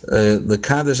 The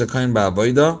kadosh a kohen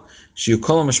ba'avodah.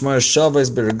 Sheyukolam mishmar shavais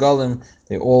b'regalim.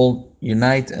 They all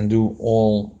unite and do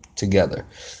all together.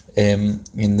 In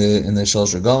the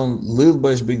Shalosh Regalim, Lil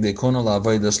Boish Big Dekono La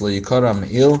Avodah Shlo Yikara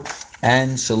Me'il,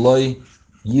 and Shaloi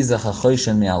Yizach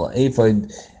HaChoyshen Me'al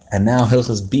Ephod, and now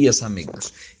Hilchos Bias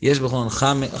HaMikdash. Yesh B'chlon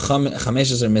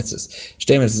Chameshes Mitzvahs.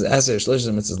 Shtei Mitzvahs Aser, Shlosh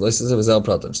Mitzvahs, Loises V'zel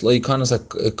Pratim. Shlo Yikanos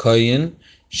HaKoyin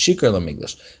Shikar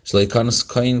LaMikdash. Shlo Yikanos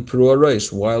Koyin Perua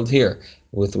Roish, wild hair,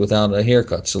 without a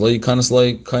haircut. Shlo Yikanos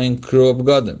Lo Koyin Kruah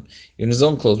B'Gadim. In his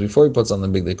own clothes before he puts on the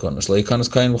big dekonos. Shlo Yikanos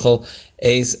Koyin B'chol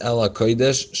Eis El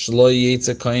HaKodesh. Shlo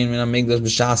Yetze Koyin Min HaMikdash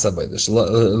B'Shas HaBodesh.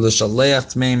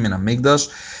 L'Shaleach Tmei Min HaMikdash.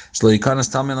 Shlo Yikanos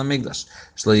Tamei LaMikdash.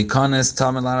 Shlo Yikanos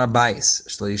Tamei LaRabayis.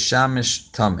 Shlo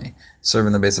Yishamish Tamei.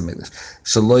 Serving the Beis Hamikdash.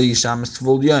 Shlo Yishamish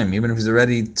Tvul Yom. Even if he's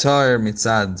already tar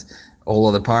mitzad all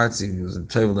other parts, he was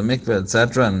table the mikveh,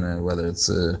 etc. And whether it's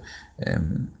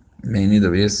mainly the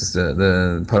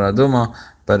paraduma,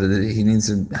 but he needs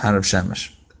to have shemesh.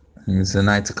 He needs the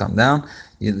night to come down.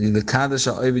 The kaddish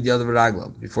ovid yadav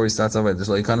raglav before he starts over.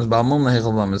 Shlo yikanos balmum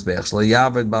lehechel b'mizbeach. Shlo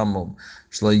yavod balmum.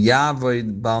 Shlo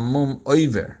yavod balmum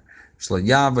oiver. Shlo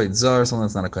yavod zar. Something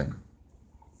that's not a kohen.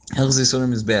 Hilchos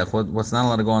Yisurim Mizbeach. What's not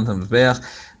allowed to go on to Mizbeach?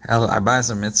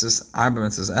 Arba'as mitzvahs, Arba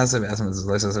mitzvahs, Esav mitzvahs,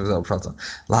 Leisav Zel Pratam.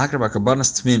 Lahakar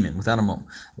b'karbanos tmimim, without a mum.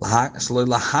 Shlo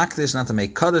lahakdish, not to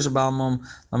make kaddish about mum.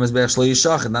 Lamizbeach shlo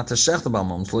yishachid, not to shech about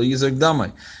mum. Shlo yizuk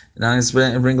damai. Not to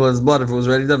sprinkle his blood if it was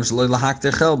already done. Shlo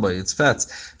lahakte chelbay, it's fats.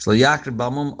 Shlo yakar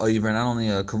b'mum oiver, not only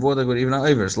a kavodah but even an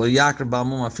oiver. Shlo yakar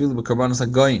b'mum afilu b'karbanos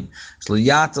hagoyim. Shlo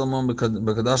yatel mum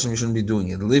b'kadashim, you shouldn't be doing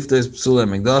it. The lifta is psula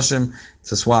megdashim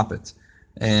to swap it.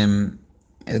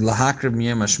 Lahakrib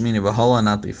miyem ashmini v'hola,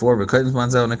 not before. V'koydim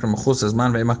manzel nekram mechus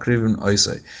azman ve'emakrivim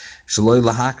oisay. Shaloi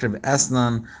lahakrib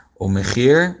esnan o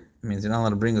mechir means you're not allowed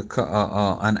to bring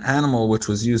an animal which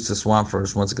was used to swap for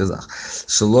shmutz gazach.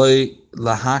 Shaloi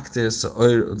lahaktir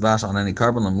se'oir udvash on any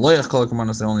carbon. Lam loyach kol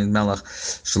karbanos, they only need melech.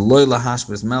 Shaloi lahash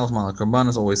b'is melech malach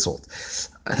karbanos, always salt.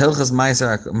 Hilchas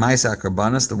ma'aser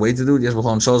karbanos, the way to do it, yesh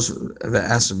b'chol shalosh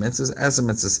ve'asher mitzvahs, asher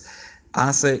mitzvahs.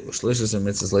 Asay u'shloishes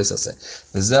mitzvahs leisasay.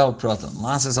 V'zel pratam.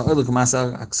 Lases ha'oilu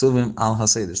k'masar aksuvim al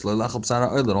haseder. Shlo lachem b'sar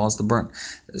ha'oilu, it wants to burn.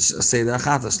 Seder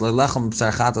chatas. Shlo lachem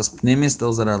b'sar chatas pnimis,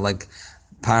 those that are like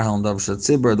parhal and davar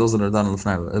tzibur, those that are done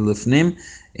lifnim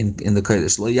in the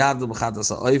kodesh. Shlo yavdu b'chatas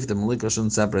ha'oif, the malika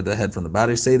shouldn't separate the head from the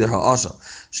body. Seder ha'ashal.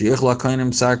 Sheyichla koinim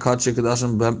b'sar kachik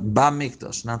kadashim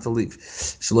ba'mikdash, not to leave.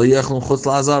 Shlo yechlum chutz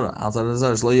la'azara, altar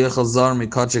la'azara. Shlo yechel zar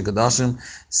mikachik kadashim.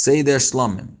 Seder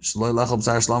shlamim. Shlo lachem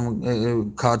b'sar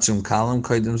shlam kachim kalim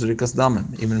koidim zrikas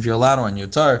damim. Even if you're allowed on your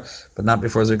tar, but not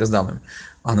before zrikas damim.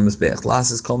 On the mizbeach. Last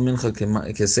is called mincha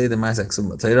keseder ma'asak sub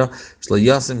matera. Shlo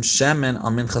yasim shemen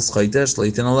on minchas chayter. Shlo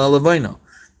yitin ala levayno,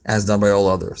 as done by all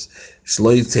others.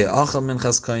 Shlo yitei acha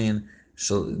minchas kayin.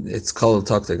 It's called a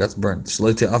talk that got burnt.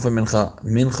 Shlo yitei afa mincha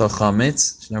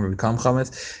chametz. Should never become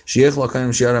chametz. Sheyech la kayin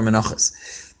shiara menachas.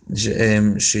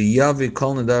 Sheyavi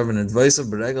kol nedar v'nedvaisav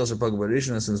b'regal shepag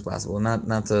b'rishon as soon as possible. Not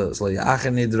to shlo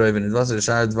ya'achen nidroi v'nedvaisav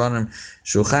shar dvarim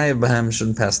shuchayev b'hem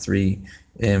shouldn't pass 3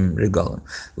 regalim.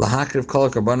 Lahakriv kol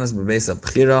karbanos b'beis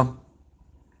ha'bchira.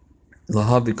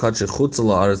 Lahavi kache chutz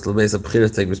la'aretz lebeis abchira,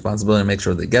 take responsibility and make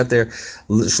sure they get there.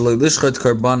 Shloi lishchet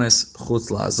karbanis chutz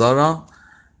la'azara,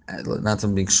 not to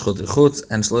be shchut chutz,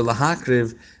 and shloi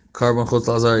lahakriv carbon chutz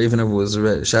la'azara, even if it was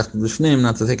shecht b'fnim,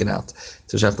 not to take it out,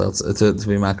 to shecht out, to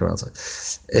be makar outside.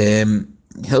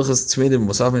 Hilchas Tzmidim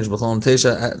Musafin Shbachon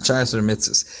Tesha Chayser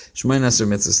Mitzvahs Shmoin Aser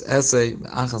Mitzvahs Essay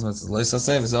Achas Mitzvahs Lois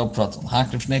Asay V'zel Praton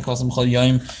Hakriv Shnei Kosam Chol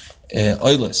Yoyim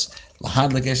Oilos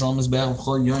Lahad Lekesh Al Mizbeach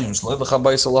V'chol Yoyim Shloi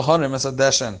V'chabayis Laharim Es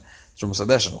Adeshen Shum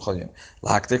Sadeshen V'chol Yoyim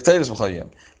Lahaktik Teres V'chol Yoyim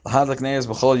Lahad Lekneis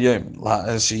V'chol Yoyim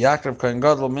Shiyakriv Kohen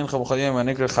Gadol Mincha V'chol Yoyim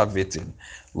Anikra Chavitin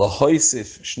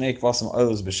Lahoisif Shnei Kosam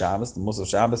Oilos B'Shabbos, the Musaf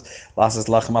Shabbos Lasses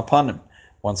Lachem Apanim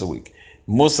once a week.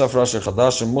 Musaf Rosh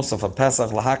Chadash, Musaf Pesach,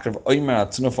 Lahakriv Oimer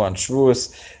Atzunufa and Shavuos.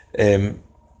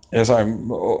 It's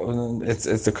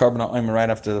the carbon Oimer right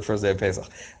after the first day of Pesach.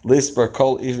 Lisper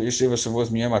Kol Yeshiva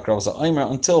Shavuos Miyam Akrav Oimer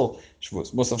until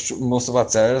Shavuos. Musaf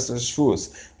Atzeres is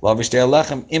Shavuos. Lavishtei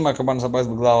Lechem Ima Karbanos Habayis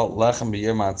Beglal Lechem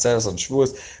B'Yom Atzeres on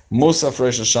Shavuos. Musaf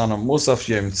Rosh Hashanah, Musaf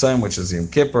Yom Tzom, which is Yom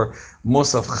Kippur.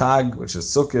 Musaf Chag, which is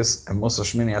Sukkot, and Musaf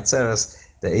Shmini Atzeres,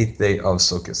 the 8th day of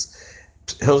Sukkot.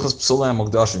 Hilchas Psulam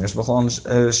Mukdashim Yesh B'chol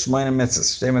Shmeina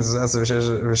Mitzvahs Shtei Mitzvahs Eser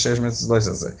V'shesh Mitzvahs Lois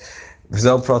Aseh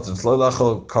V'zel Pratim Shloi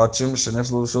Lachol Kachim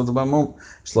Sheneflu L'Shul B'Mum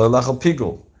Shloi Lachol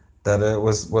Pigul, that it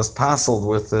was parceled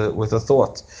with a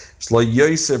thought. Shloi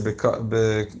Yoser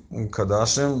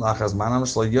B'Kadashim Lachas Manam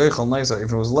Shloi Yochel Neiser,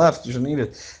 if it was left you shouldn't eat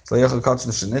it. Shloi Yochel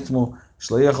Kachim Shenitmu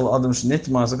Shloi Yochel Adam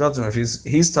Shenitma as a Kachim, if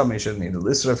he's tummy he shouldn't eat it.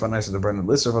 Lisref Anayser the burn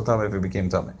Lisref Atam if it became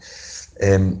tummy.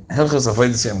 Hilchas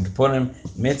Avodas Yom Kippurim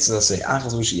Mitzvah say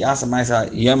Achas V'Shiyasa Ma'isa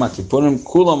Yom Kippurim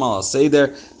Kulam Al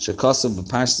Seder Shekasav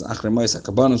B'Parshas Achrei Moshe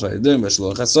Hakabanos V'Yedim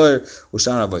V'Shloach HaSoyer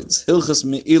U'Shar Avodas. Hilchas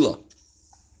Me'ilah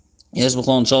Yesh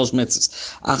B'Chol Shalosh Mitzvahs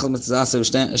Achas Mitzvah Aseh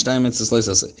V'Shtei Mitzvahs Lois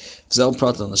Aseh V'Zel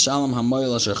Praton L'Shalom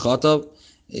HaMoyel Asher Chatav.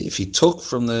 If he took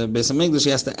from the Beis HaMikdash, he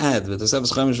has to add with the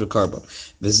Seves Chaimish v'Karban.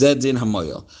 V'Zed Din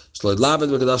HaMoyel. Shloid Labed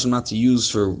v'Kadashim, not to use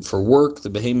for work, the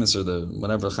behemoths or the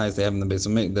whatever chayes they have in the Beis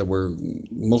HaMikdash that were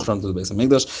muchram to the Beis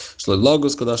HaMikdash. Shloid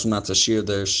Lagos Kadashim, not to shear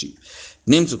their sheep.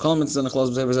 Nim to call mitzvah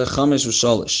nechlos b'sefer zeh Chamish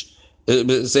v'Shalish.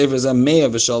 Sefer zeh Meya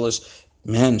v'Shalish.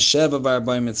 Man, Sheva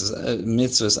Barabay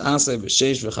mitzvahs aseh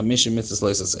v'sheish v'chamishim mitzvahs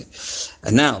lois aseh.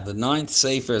 And now the 9th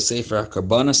sefer is Sefer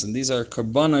HaKarbanos, and these are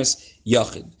Karbanos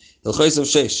Yachid. Hilchos of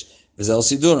Sheish, V'zel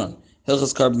Siduran,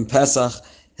 Hilchos Carbon Pesach,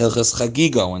 Hilchos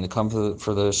Chagiga, when they come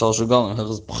for the Shalosh Regalim,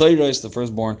 Hilchos B'cheiros, the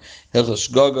firstborn, Hilchos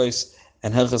Shgogos,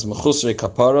 and Hilchos Mechusrei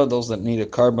Kapara, those that need a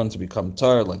carbon to become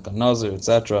tar, like a nazir,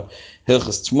 etc.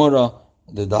 Hilchos Tmura,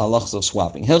 the halachas of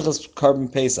swapping. Hilchos Carbon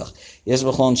Pesach, Yesh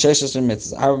B'chlon Sheshes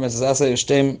Mitzvahs, Arba Mitzvahs Aseh,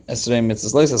 Shtem Esrei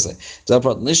Mitzvahs Lois Aseh.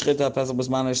 Zalprat Nishchet HaPesach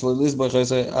B'zman Shlo Lizboi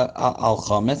Chosei Al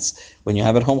Chametz, when you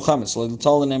have at home chametz. Shlo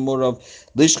L'tol Nemur of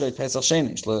Lishchet Pesach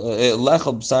Sheni.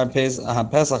 Lechol B'sar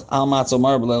HaPesach Al Matzo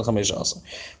Mar B'leil Chamisha Aseh.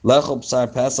 Lechol B'sar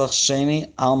Pesach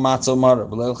Sheni Al Matzo Mar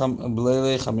B'leil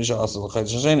Chamisha Aseh L'chet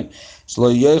Sheni.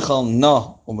 Shlo Yochel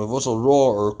No U'Mevusel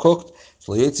raw or cooked.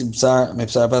 Person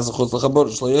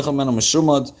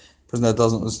that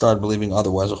doesn't start believing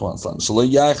otherwise. That's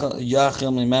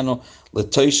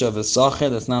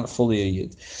not fully a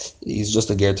yid. He's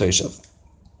just a ger toishav,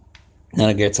 not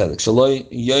a ger tzedek. Shaloi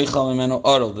yoichal mimenu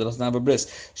arol, that doesn't have a bris.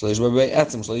 Shaloi yishbar bei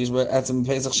etzim, shaloi yishbar etzim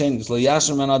pesach sheni, shaloi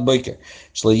yasher men ad boiker,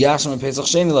 shaloi yasher men pesach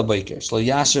sheni la boiker, shaloi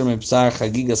yasher men psar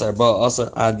chagigas arba asar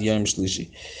ad yom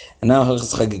shlishi. And now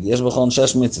Hilchos Chagig. Yesh B'chol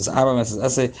Shesh Mitzvahs, Arba Mitzvahs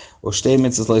Aseh, or Shtei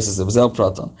Mitzvahs Lois Aseh, V'zel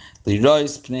Praton.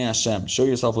 L'Yirais Pnei Hashem, show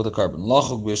yourself with a carbon.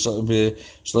 Lachog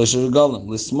B'Shlosh Regalim,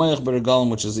 L'Smoyach B'Regalim,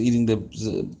 which is eating the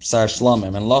Psar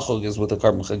Shlamim, and Lachog is with the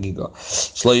carbon Chagiga.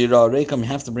 Shlo Yira Reikam, you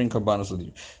have to bring carbonos with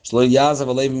you. Shlo Yazav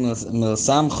Alevim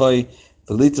Milsamchoi,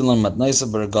 V'Litilam Matnaisa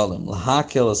B'Regalim,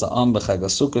 L'Hakel as Ha'am B'Chag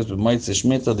HaSukkos, B'Motzei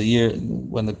Shmita, the year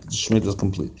when the Shmita is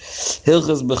complete.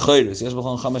 Hilchos B'Cheiros, Yesh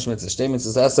B'chol Chamesh Mitzvahs, Shtei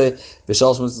Mitzvahs Aseh,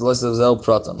 V'Shalosh Mitzvahs Lois Aseh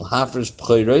Praton, L'Hafresh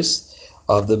B'Cheiros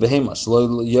of the behemoth.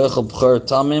 Shlo Yochel B'Cher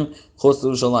Tamim, Chutz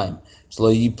L'Yerushalayim.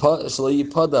 Shlo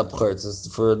Yipada B'Cher, it's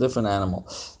for a different animal.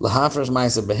 L'Hafresh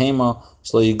Ma'aseh Behema,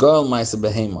 Shlo Yigal Ma'aseh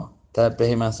Behema. That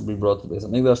behemoth has to be brought to the Beis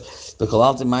HaMikdash. The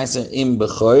kolalti meiser im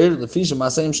bechoir, the fisher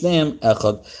meiser shneim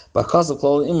echad. Because of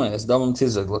klol imay is damam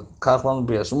tizrak. Kach lan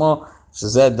b'yashmo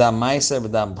shezed dam meiser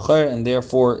v'dam bechoir, and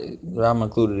therefore Ram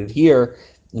included it here.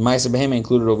 The meiser behema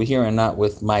included over here, and not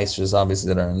with meisers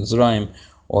obviously that are in Zerayim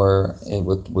or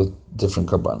with different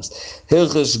karbanos.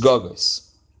 Hilchos Gogos,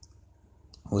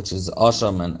 which is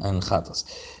asham and chatas.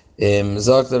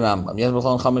 Zog the Rambam. Yes,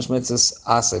 B'chol Chamesh Mitzvahs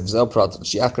Aseh V'zel Praton.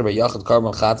 She'yakriv Yachad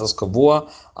Carbon Chatas Kavua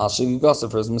Al Shigigasa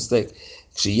for his mistake.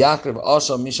 She'yakriv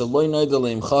Asha Misha Loi Noida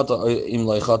Leim Chata Im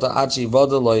Loi Chata Ad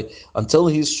She'ivada Loi, until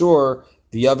he's sure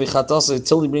The yavi chatas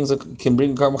till he can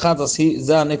bring a carbon chatas. He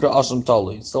za nikra asham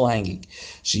tali. It's still hanging.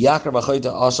 Sheyakar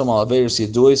b'chayta asham al averis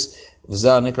yaduis.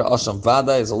 V'za nikra asham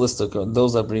vada is a list of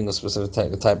those that bring a specific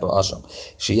type of asham.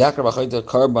 Sheyakar b'chayta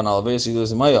carbon al averis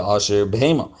yaduis imaya asher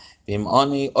behema. V'im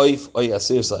ani oif oy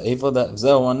asir sa efa that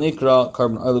v'za one nikra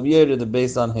carbon oil year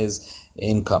based on his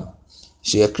income.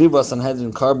 Sheyakriba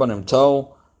sanhedrin carbon imto.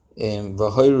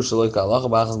 V'hoyru shaloika alacha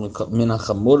b'achas min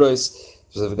hachamuros.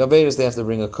 Specific averis they have to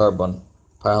bring a carbon.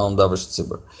 Parallel davar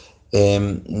tzibur.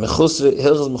 Hilchos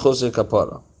mechusri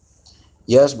kapara.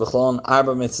 Yesh b'chlon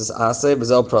arba mitzvahs aseh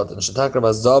b'zel protein. Shetakra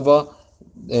b'zava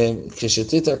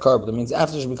kishetita carbon. That means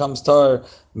after she becomes tar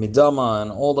midama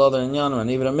and all the other inyanim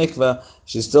and even a mikveh,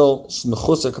 she's still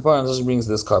mechusri kapara until she brings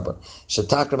this carbon.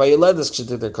 Shetakra b'yiledis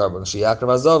kishetita carbon. Sheyakra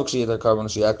b'zav kishetita carbon.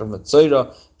 Sheyakra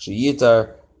b'tzoyra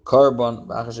kisheyitar carbon.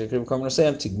 B'achar sheyakriv carbon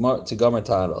asayim tigamer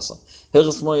ta'arasa.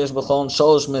 Hilchos mo yesh b'chlon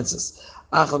sholosh mitzvahs.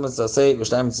 Achal mitzvah say,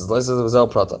 v'shtayim mitzvah loisa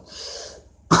v'zel prata.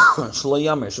 Shlo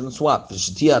yamer, shouldn't swap.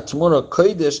 V'shtiya tomorrow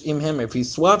kodesh im him. If he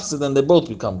swaps it, then they both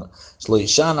become. Shlo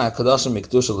yishana kadasha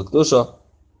mikdusha l'kedusha.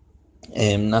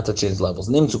 Not to change levels.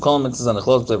 Nim to call mitzvahs and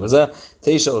echlot mitzvah zeh.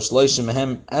 Teisha o shloishim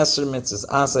mehem eser mitzvahs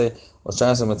aseh o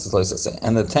shayim mitzvahs loisa say.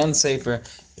 And the 10th sefer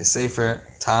is sefer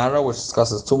Tara, which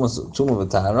discusses tumas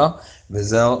v'tara.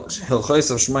 V'zel hilchos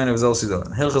of shmeina v'zel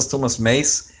sidor. Hilchos tumas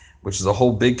meis, which is a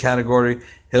whole big category.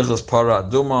 Hilchos para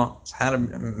aduma, how to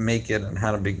make it and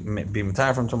how to be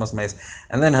metar from tumas meis,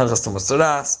 and then hilchos tumas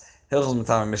tzaras, hilchos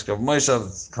metar mishkav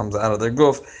moishav comes out of their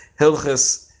guf,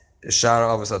 hilchos shara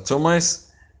avos atumais,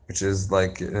 which is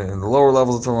like in the lower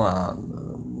levels of tumah,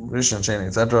 rishon, sheni,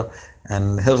 etc.,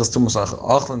 and hilchos tumas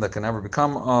achlin that can never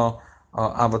become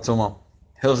avatuma,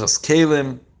 hilchos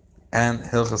kelim, and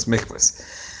hilchos mikvos.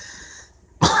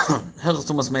 Hilchos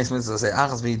tumas meis mitzvah say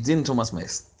achas v'din tumas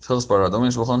meis. Hilchos paraduma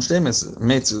is b'chon shtei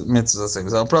mitzvah say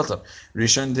v'zel prata.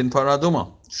 Rishon din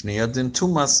paraduma. Shniya din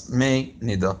tumas mei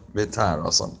nida v'tar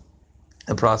asam.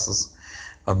 The process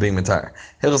of being mitar.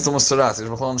 Hilchos tumas tzaras is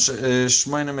b'chon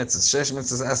shmeina mitzvahs. Shesh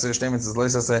mitzvahs aser shtei mitzvahs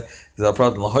loisa say v'zel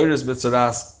prata. L'hoyres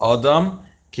b'tzaras adam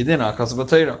kidin akas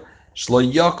b'teira. Shlo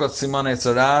yakot simane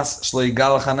tzaras, shlo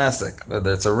yigal chanesek.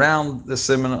 Whether it's around the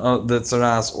simon of the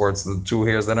tzaras or it's the two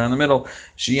hairs that are in the middle.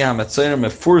 Shiyam etzayim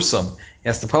mefursam. He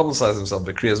has to publicize himself.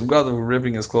 The kriyas mgadav,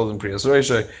 ripping his clothes in kriyas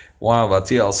reishay, while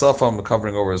vati al safam,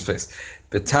 covering over his face.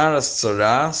 Betaras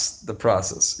tzaras, the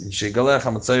process. Shigalech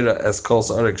hamatzayra es kol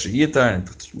sa'arek sheyitar, and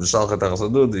b'shalchat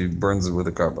achasadu, he burns it with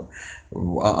the carbon.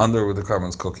 Under with the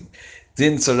carbon's cooking.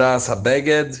 Din tzaras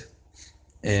habeged.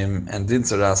 And din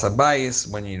tzaras habayis,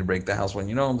 when you need to break the house when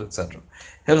you don't, etc.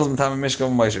 Hilchos mitam mishkav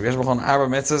moishav. Yesh b'chon arba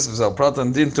mitzvahs v'zel prata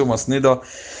and din tumas nida,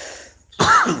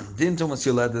 din tumas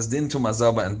yuledes, din tumas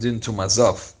zaba, and din tumas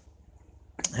zav.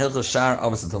 Hilchos shar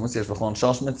avos tumas yesh b'chon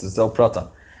shosh mitzvahs v'zel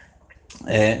prata.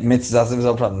 Mitzvahs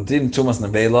v'zel prata. Din tumas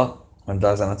nevela, when it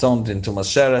dies on its own. Din tumas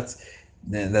sheretz,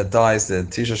 that dies the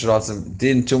tisha shiratzim.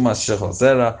 Din tumas shechol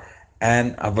zera.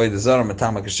 And avoid the zara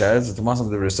metama kasheretz, the tumas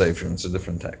of the reseifrim. It's a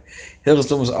different tag. Hilchos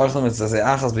tumas archlim, it says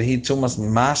achas behi tumas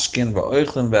mashkin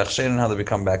va'oichlin v'achsherin, how they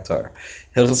become back to her.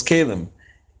 Hilchos kelim,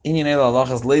 inyan ela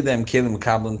alachas leidem kelim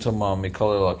kablim tuma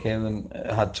mikol ela kelim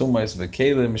had tumas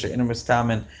v'kelim she'inu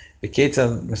mistamen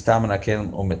v'keta mistamen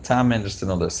hakelim umetamen, just to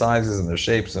know their sizes and their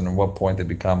shapes and at what point they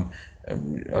become a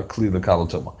kli l'kabel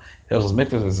tuma. Hilchos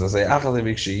mikvah, it says achas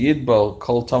evik sheyidbol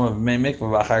kol tuma v'mei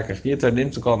mikvah v'achar kach yitar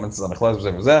dim to call mitzvah nechlas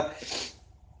v'zeh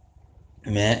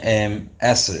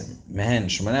esrim mehen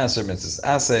shmona esrim mitzvahs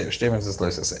aseh shtei mitzvahs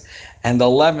lois aseh. And the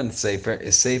 11th sefer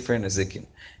is sefer nezikin.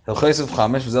 Hilchos of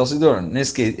chamesh v'zel sidurin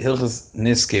hilchos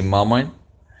niske mamoin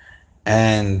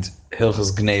and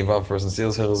hilchos gneva, person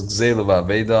steals, hilchos gzela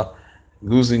v'aveda,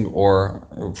 losing or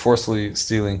forcefully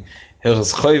stealing,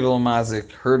 hilchos choyvel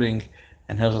mazik, hurting,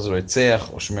 and hilchos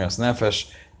roitzeach or shmiras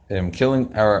nefesh,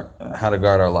 killing, our how to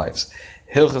guard our lives.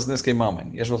 Hilchos niske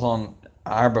mamoin yesh b'chon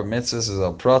arba mitzvahs is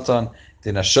al pratan,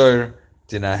 din ashur,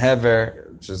 din ahever,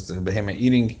 which is the behemoth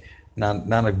eating,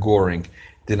 not a goring,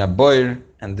 din aboir,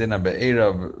 and din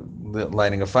be'era,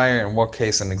 lighting a fire, in what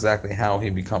case and exactly how he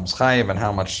becomes chayiv and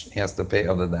how much he has to pay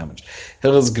of the damage.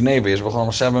 Hilchos gneva yesh b'chon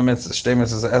sheva mitzvahs, shtei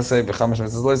mitzvahs esei v'chamish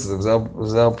mitzvahs lois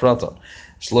v'zel pratan,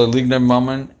 shlo lignem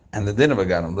mammon, and the din of a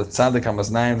gadol. The tzaddik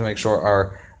hamasnayim, to make sure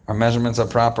our measurements are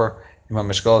proper. Imam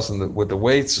mishkolos, and with the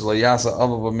weights, shlo yasa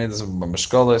avav b'midas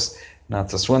b'mishkolos, not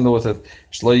to swindle with it.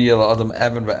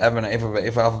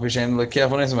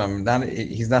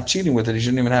 He's not cheating with it. He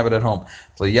shouldn't even have it at home.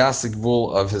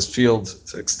 Of his field,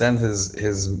 to extend his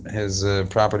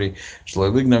property.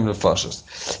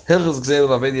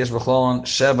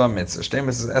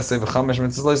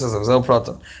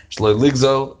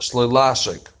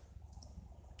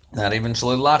 Not even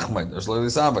shloi lachmid or shloi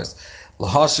lisabes.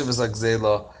 Lahashiv is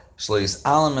agzela, shloi is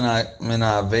alam mina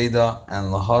aveda,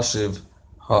 and lahashiv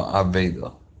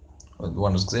ha-aveda.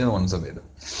 One is gzela, one is aveda.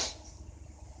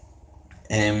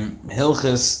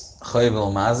 Hilchis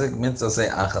chayvel mazik mitzvah say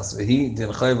achas v'hi din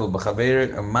chayvel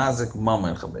b'chaveir mazik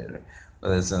mama chaveir,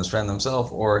 whether it's in his friend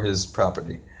himself or his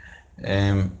property,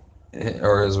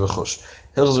 or his rechush.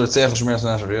 Hilchis ritzech shmiras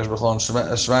nashar yesh b'chlon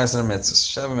shvayser mitzvahs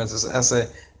sheva mitzvahs essay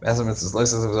mitzvahs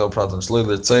loisas of zel praton shloi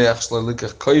ritzech shloi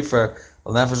likach koifer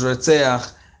l'nefesh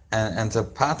ritzech and to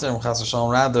pater chas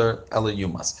v'shalom rather ela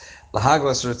yumas.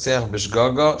 Lahaglas ritzech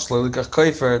b'shgaga shlolikach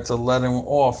koifer to let him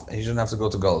off. He shouldn't have to go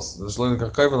to goals.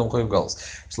 Shlolikach koifer l'mchoiv goals.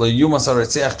 Shlo yumas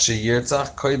haritzech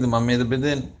k'sheyirtzach koidim ameda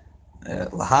bedin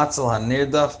lahatzel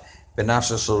hanirdaf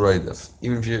benafsha shel roidef.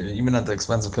 Even at the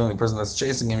expense of killing the person that's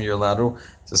chasing him, you're allowed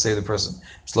to save the person.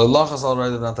 Shlo lachas al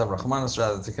roidef not to have rachmanis,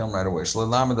 rather to kill him right away. Shlo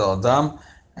lamed al adam,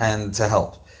 and to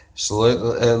help.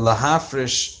 Shlo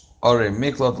lahafrish ore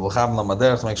miklot l'chavim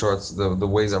lamaderech, to make sure the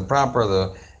ways are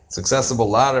proper. It's accessible.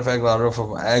 Larif egla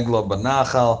rufam egla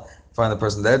banachal. Find the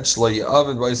person dead. Shlo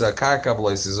yavid v'isa karka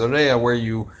v'loisizoreya, where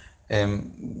you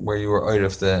were out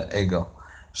of the egel.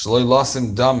 Shlo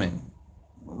losim damim.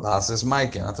 Lasis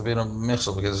maikin. Not to be a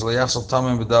michshel, because shlo yachshel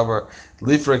tamim b'davar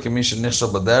lifrei k'misha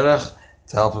nichshel b'derech,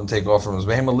 to help him take off from his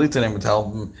behema litanim, to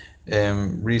help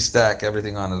him restack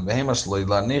everything on his behema. Shlo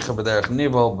lanicha b'derech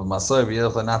nivel b'masoi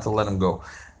v'yelcha, not to let him go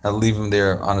and leave him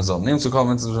there on his own. Nimtzu kol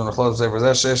mitzvahs from the clothes say for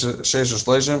that sheshes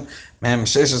shloishim, mehem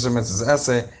sheshes mitzvahs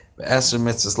essay, be'esher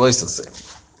mitzvahs loisase.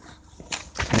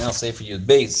 Now say for Yud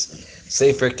Beis,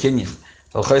 say for Kinyan.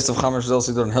 Hilchos of Chamer Shel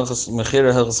Siddur, Hilchos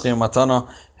Mechira, Hilchos Chiyam Matana,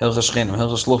 Hilchos Shchenim,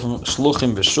 Hilchos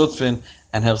Shluchim V'Shutfin,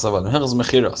 and Hilchos Avadim. Hilchos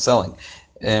Mechira, selling.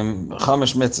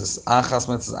 Chamish mitzvahs, achas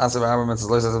mitzvahs, asev arba mitzvahs,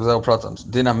 loisas v'zel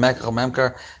praton. Dina mekach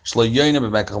memkar, shlo yoyne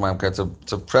b'mekach memkar,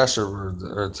 to pressure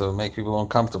or to make people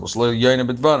uncomfortable. Shlo yoyne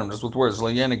b'dvarim, just with words.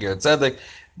 Shlo yoyne ger tzedek,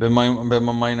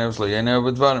 b'mayner shlo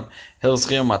yoyne b'dvarim. Hilchos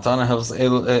chiyam matana, hilchos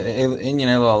inyan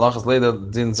elo alachas leida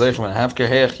din zeichem and hefker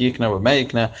heich yikna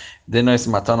b'meikna, din nois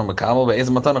matana mekabel, be'ez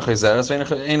matana chayzeres,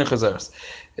 ve'ene chayzeres.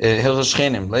 Hilchos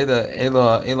Shchenim, leida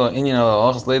elo inyan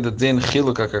elo alachas leida din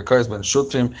chiluk akarkars ben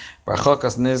shutfim,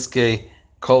 barchakas nizkei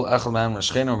kol echel man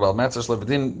Shchenim bal metzer shlo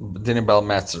din bal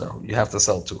metzer. You have to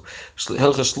sell too.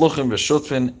 Hilchos shluchim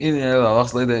v'shutfin inyan elo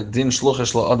alachas leida din shluchim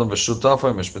shlo adam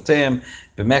v'shutafim mishpateim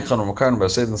b'mekhan u'makarim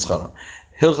b'asedin scharam.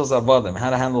 Hilchos avadim, how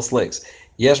to handle slaves.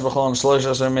 Yesh b'cholon shloish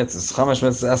asher mitzvahs, chamesh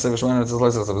mitzvahs asev v'shmein mitzvahs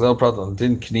loisas v'zel praton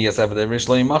din kniyas eved every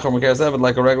shloi machar mekares eved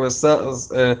like a regular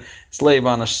slave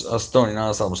on a stone, not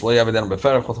a self. Shloi eved en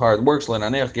beferach with hard work, shloi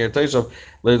naneach ger teishav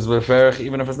lives beferach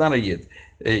even if it's not a yid.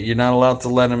 You're not allowed to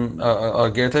let him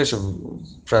ger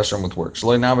teishav pressure him with work.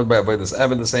 Shloi naved by avodas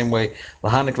eved the same way.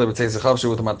 Lahanik lebetzeis chavshu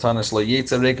with the matana shloi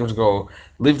yitzer rekim to go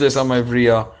live this on my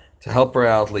vriya, to help her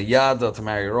out, liyada, to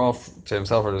marry her off to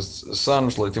himself or his son,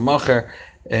 shloi timacher.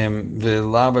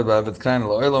 ולעבד בעבד קטן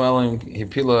לא אלו אלוהים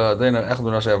הפילו עדינו אחד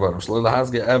בראשי עברם שלא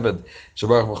להסגי עבד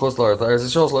שברח מחוץ לארץ הארץ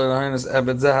ישול שלא להינס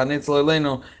עבד זה הניצל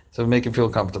אלינו to make him feel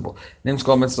comfortable. Nims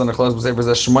kol mitzvah nechlos b'sefer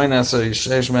zeh shmoyne aser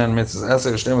yishesh men mitzvahs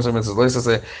aser yishtem aser mitzvahs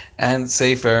loisase and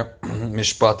sefer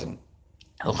mishpatim.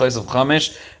 Hilchos of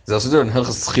Chamesh zeh asidur and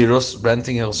hilchos tzchirus,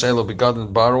 renting, hilchos shelo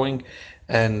begotten, borrowing,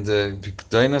 and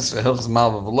pekdonos, hilchos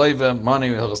malva v'loiva, money,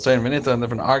 hilchos tein v'nita, and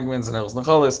different arguments, and hilchos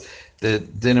necholis, the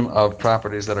dinim of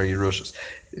properties that are Yerushas.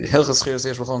 Hilchos Chirus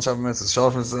yesh b'chol shav mitzvahs,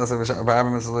 shalosh mitzvahs aser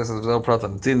v'arba mitzvahs loisas v'zel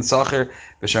praton, din sacher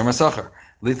v'sher mesacher.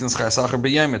 Litin schar sacher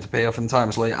b'yemit, to pay off in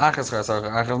time. Shloi achas schar sacher,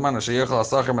 achas mana, sheyechal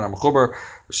sacher min ha-mechuber,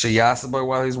 sheyasabay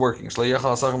while he's working. Shloi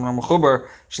yechal sacher min ha-mechuber,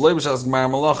 shloi b'shas gmar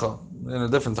malacha, in a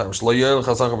different time. Shloi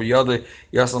yechal sacher b'yadei,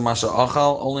 yasal masha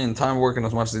achal, only in time working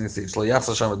as much as he needs to eat. Shloi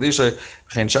yachsal sham adishay,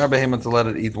 v'chein shar behemoth, to let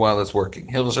it eat while it's working.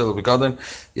 Hilchos shelo b'gadin,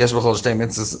 yesh b'chol shtei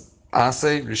mitzvahs,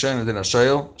 Asay, Rishon din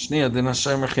Ashayel, Shnia din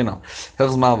Hashem Rechinam.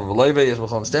 Hilchos Malva v'Leiva, yesh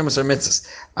b'chol shtei mitzvahs,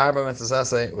 arba mitzvahs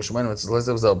asay, u'shmein mitzvahs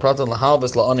loisav zel praton,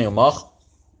 lahalbis la'ani umach,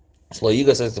 Shlo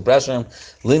Yiga says to pressure him,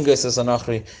 Linga says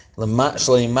Anachri,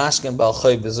 Shlo Yimashkin Bal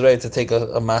Choy B'Zrei, to take a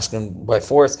mashkin by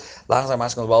force, Lachar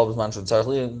Mashkin Bal of Manshut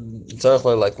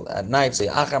Tzarchli, like at night, so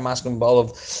Yachar Mashkin Bal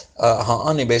of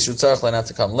Ha'ani Beishut Tzarchli, not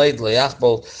to come late,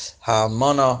 L'Yachbol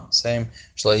Ha'amana, same,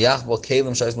 Shlo Yachbol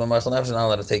Kalim Shais B'Marchel Nefesh, not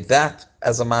allowed to take that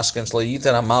as a mashkin, Shlo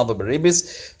Yitan HaMalva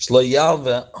B'Ribis, Shlo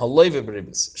Yalve HaLoive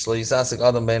B'Ribis, Shlo Yisasik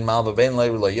Adam Bein Malva Bein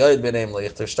Leiv, Lo Yoid Bein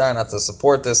Leichter Shtar, not to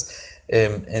support this,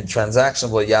 in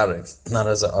transactionable yarev, not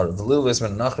as a arv. The little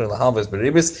basement nachri lahalves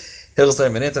beribis. Hilchos tay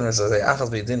menitan mitzvah say achas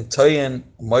v'yidin toyen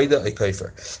moida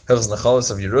oikofer. Hilchos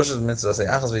necholos of Yerushas mitzvah say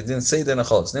achas v'yidin seidin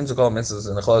necholos. Names to call mitzvahs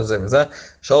in necholos say mitzvah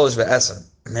sholish ve'eser.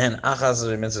 Man achas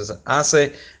mitzvahs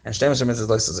asay and shtemesh mitzvahs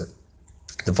loisazeh.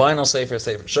 The final Sefer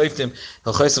Shoftim,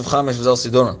 Hilchos of Chamesh V'Zel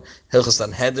Sidoron, Hilchos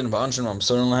Sanhedrin V'Anshin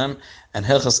V'Amsurin Lahem, and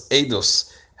Hilchos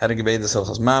Eidos, how to give Eidos,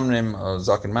 Hilchos Mamrim, or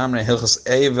Zakin Mamre, Hilchos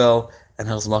Eivel, and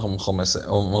Hilchos Malchum Mulchames.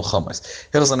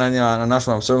 Hilchos Anashim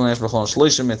V'Amsurin Lahem B'Chol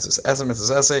Shloishim Mitzvahs, Esem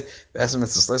Mitzvahs Esei, Esem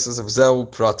Mitzvahs Lisses V'Zel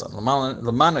Pratan.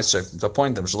 L'manis Shoftim, to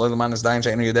appoint them, Shaloi L'manis Dayin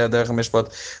She'enu Yedeh Derech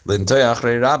HaMishpat, L'Intoi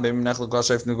Achrei Rabbim, Nechel Kol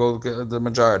Shoftim go the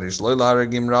majority, Shaloi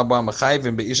L'Haragim Rabba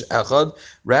Mechayvim Be'ish Echad,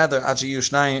 rather Achi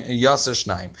Yushnayim Yasser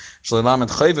Shnayim. Shleilam et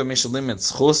Chayvim Mishalim et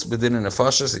Schus B'din and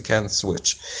Nefashis, he can't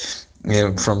switch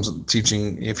from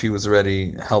teaching if he was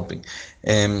already helping.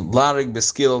 Larig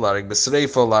b'skil, larig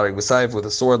b'sreifa, larig b'saif with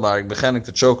a sword, larig b'chenik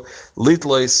to choke,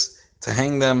 litlois to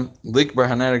hang them, lik bar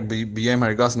hanerik b'yom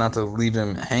harigas not to leave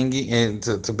him hanging,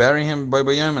 to bury him by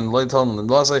b'yom, and loy told him the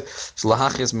blasay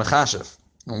shlahachis mechashev,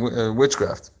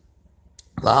 witchcraft.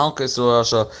 Lahalke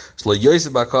surasha shlo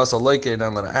yosef bakas aloike, and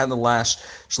let add the lash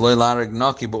shlo larig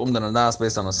naki b'umdan adas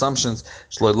based on assumptions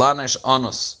shlo lanesh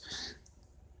anos.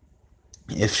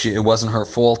 If it wasn't her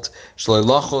fault, rather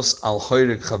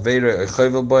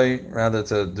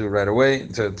to do right away,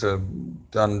 to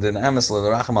someone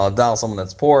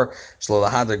that's poor,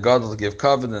 to give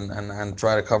covet and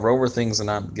try to cover over things and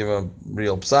not give a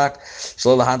real psak.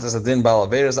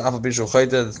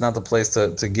 It's not the place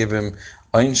to give him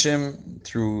einshim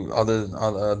through other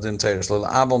din teiros. So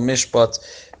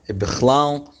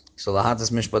the hatas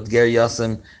mishpat ger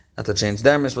yasim. Not to change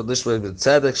their mitzvah, this way with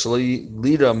tzedek, shaloi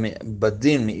lira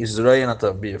badin mi Israel, not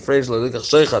to be afraid, shaloi likach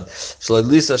sheichad, shaloi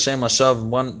lisa shem hashav,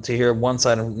 one to hear one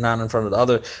side and not in front of the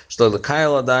other, shaloi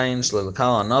l'kayal adayin, shaloi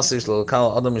l'kayal anasi, shaloi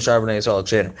l'kayal adam mishar b'nei Yisrael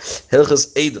l'ksherim.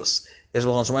 Hilchas eidos. Yes,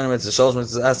 we're going to mitzvah, shalosh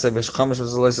mitzvah, aseh, v'shchamesh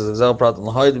mitzvah, loises, v'zel prat, and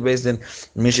l'hoy the beis din,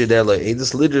 mishi der lo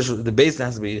eidos. Leaders, the beis din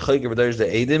has to be choyker v'darish the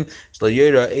eidim, shaloi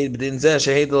yira eid b'din zeh,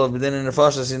 shehedel b'din in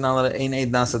nefashas, he's not let ein eid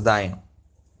nasa dayin.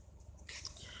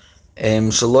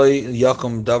 Shaloi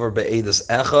yakum davar be'edus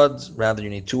echad. Rather, you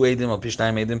need two edim or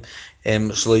pishnaim edim.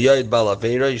 Shaloi yoid bal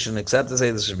avera. You shouldn't accept this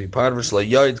edus. Should be part of it. Shaloi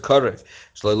yoid karev.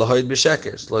 Shaloi lahoid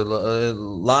b'sheker. Shaloi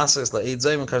lasis laeid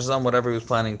zayim kashazam. Whatever he was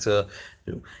planning to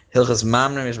do. Hilchas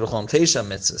mamrim is b'chol teisha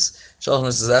mitzvahs. Shalosh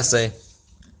mitzvahs asay.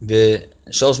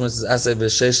 Shalosh mitzvahs asay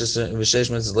v'sheish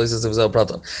mitzvahs loises v'zel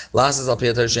praton. Lasis al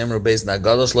piyatar shemru beis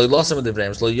nagado. Shaloi losim v'divrei.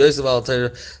 Shaloi yosef al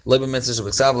ter loiba mitzvahs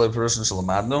shabiksav loiba perushin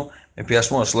shalamadnu.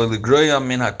 Shlo ligroya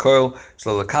min hakoil,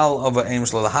 shlo lakal ova aim,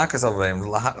 shlo lahakas ova aim,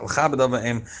 lachabed ova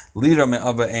aim, lira me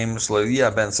ova aim, shlo yia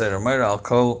ben seir meira al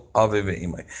kol ova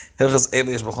ve'imay. Hilchas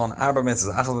elish b'chon arba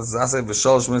mitzvahs, achal mitzvahs asay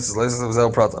v'sholosh mitzvahs leisas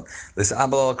v'zel pratam.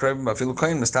 Lis'abal al krevim b'afilu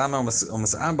koyin mistama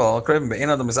u'mis'abal al krevim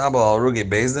b'inad u'mis'abal al rugi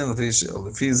bezdin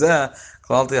l'fi zeh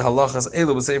klalti halachas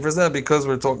elu b'sefer zeh, because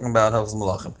we're talking about halachas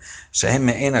malachim. Shehem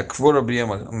me'ena kvura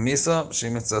b'yom misa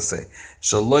shemitzvah say.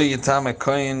 Shalo yitam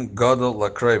koyin gadol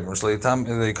lakrevim. Shlo yitam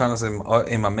the ikonos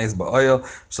im amez ba'oil.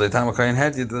 Shlo yitam koyin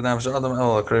head yitadam shadam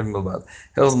el lakrevim bilbad.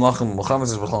 Hilchos malachim mulchames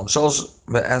is b'chol shalosh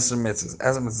ve'eser mitzvahs.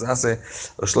 Eser mitzvahs asay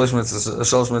shlosh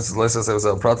mitzvahs leisas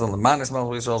v'zel pratan l'manis malach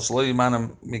v'yisrael shlo yimanam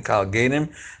mikal gedim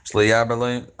shlo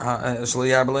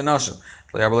yarbelei nashim.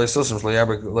 Shlo yarbelei susim shlo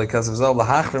yarbelei kasev zel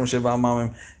lahachrim sheva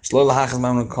amamim shlo lahachas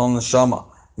mamim kol neshama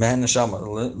mehen neshama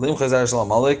lim chazar shalom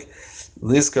malik.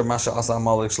 Liskar Masha Asa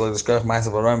Malik Shloy Lishkar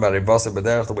Ma'asav Aroim Bari Vasa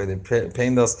B'derech, the way they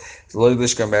pained us, Shloy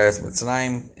Lishkar Beretz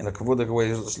Mitzrayim, in a kavudik way,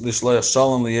 Lishloy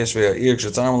Shalom Liyesh Ve'ir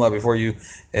Kshetzarmala. Before you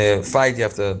fight, you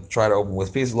have to try to open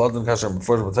with peace. Lodin Kasher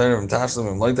before the B'terim Tashlim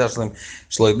and Loy Tashlim,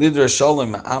 Shloy Lidra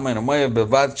Shalom Amen Amoya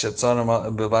Bevad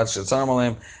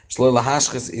Kshetzarmalim, Shloy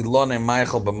Lahashchis Ilone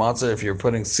Meichel B'Matzah. If you're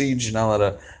putting siege, you're not allowed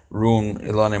to ruin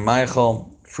Ilone Meichel.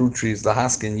 Fruit trees, the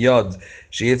Haskin Yod,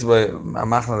 she eats by a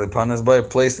machna lepanas, by a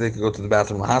place they could go to the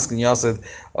bathroom. The Haskin Yasid,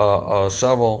 a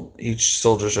shovel, each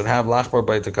soldier should have lachbar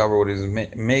by to cover what he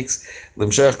makes.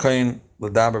 Limshech Kain,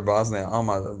 Ladaber Bazne,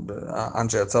 Ama,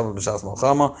 Anshe Atzava, Bishas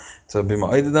Malchama, to be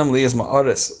Ma'idam, Lias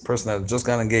Ma'aris, person that just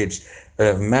got engaged,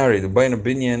 married, Bain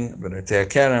Binyan, but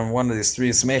Teakerem, one of these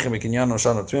three, Smechem, Ikinyano,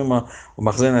 Shana Twima,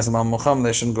 Umachzin, Esma Muhammad,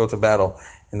 they shouldn't go to battle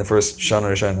in the first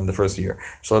Shana Rishon, in the first year.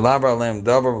 So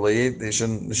they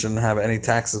shouldn't have any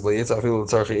taxes. All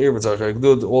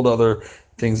the other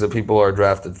things that people are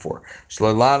drafted for. It's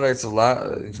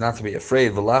not to be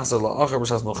afraid. Not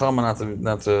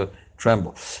to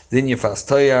tremble. Then you fast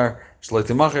tayar. You're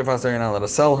not allowed to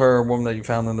sell her, a woman that you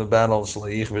found in the battle.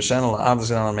 Obviously, you're not allowed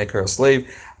to make her a slave.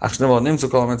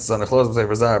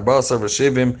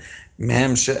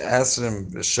 Mehem she'esrim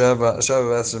v'sheva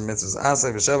esrim mitzvahs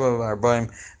asay v'sheva v'arbaim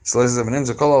slices of an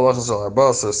imza kol halachas shel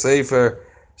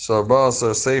arba'as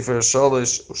or sefer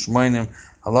sholish u'shmoinim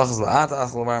halachas v'at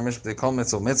achal v'ar mishptei kol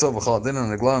mitzvah v'chol adin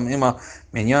and neglaim ima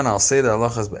minyan al seder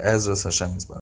halachas be'ezras Hashem.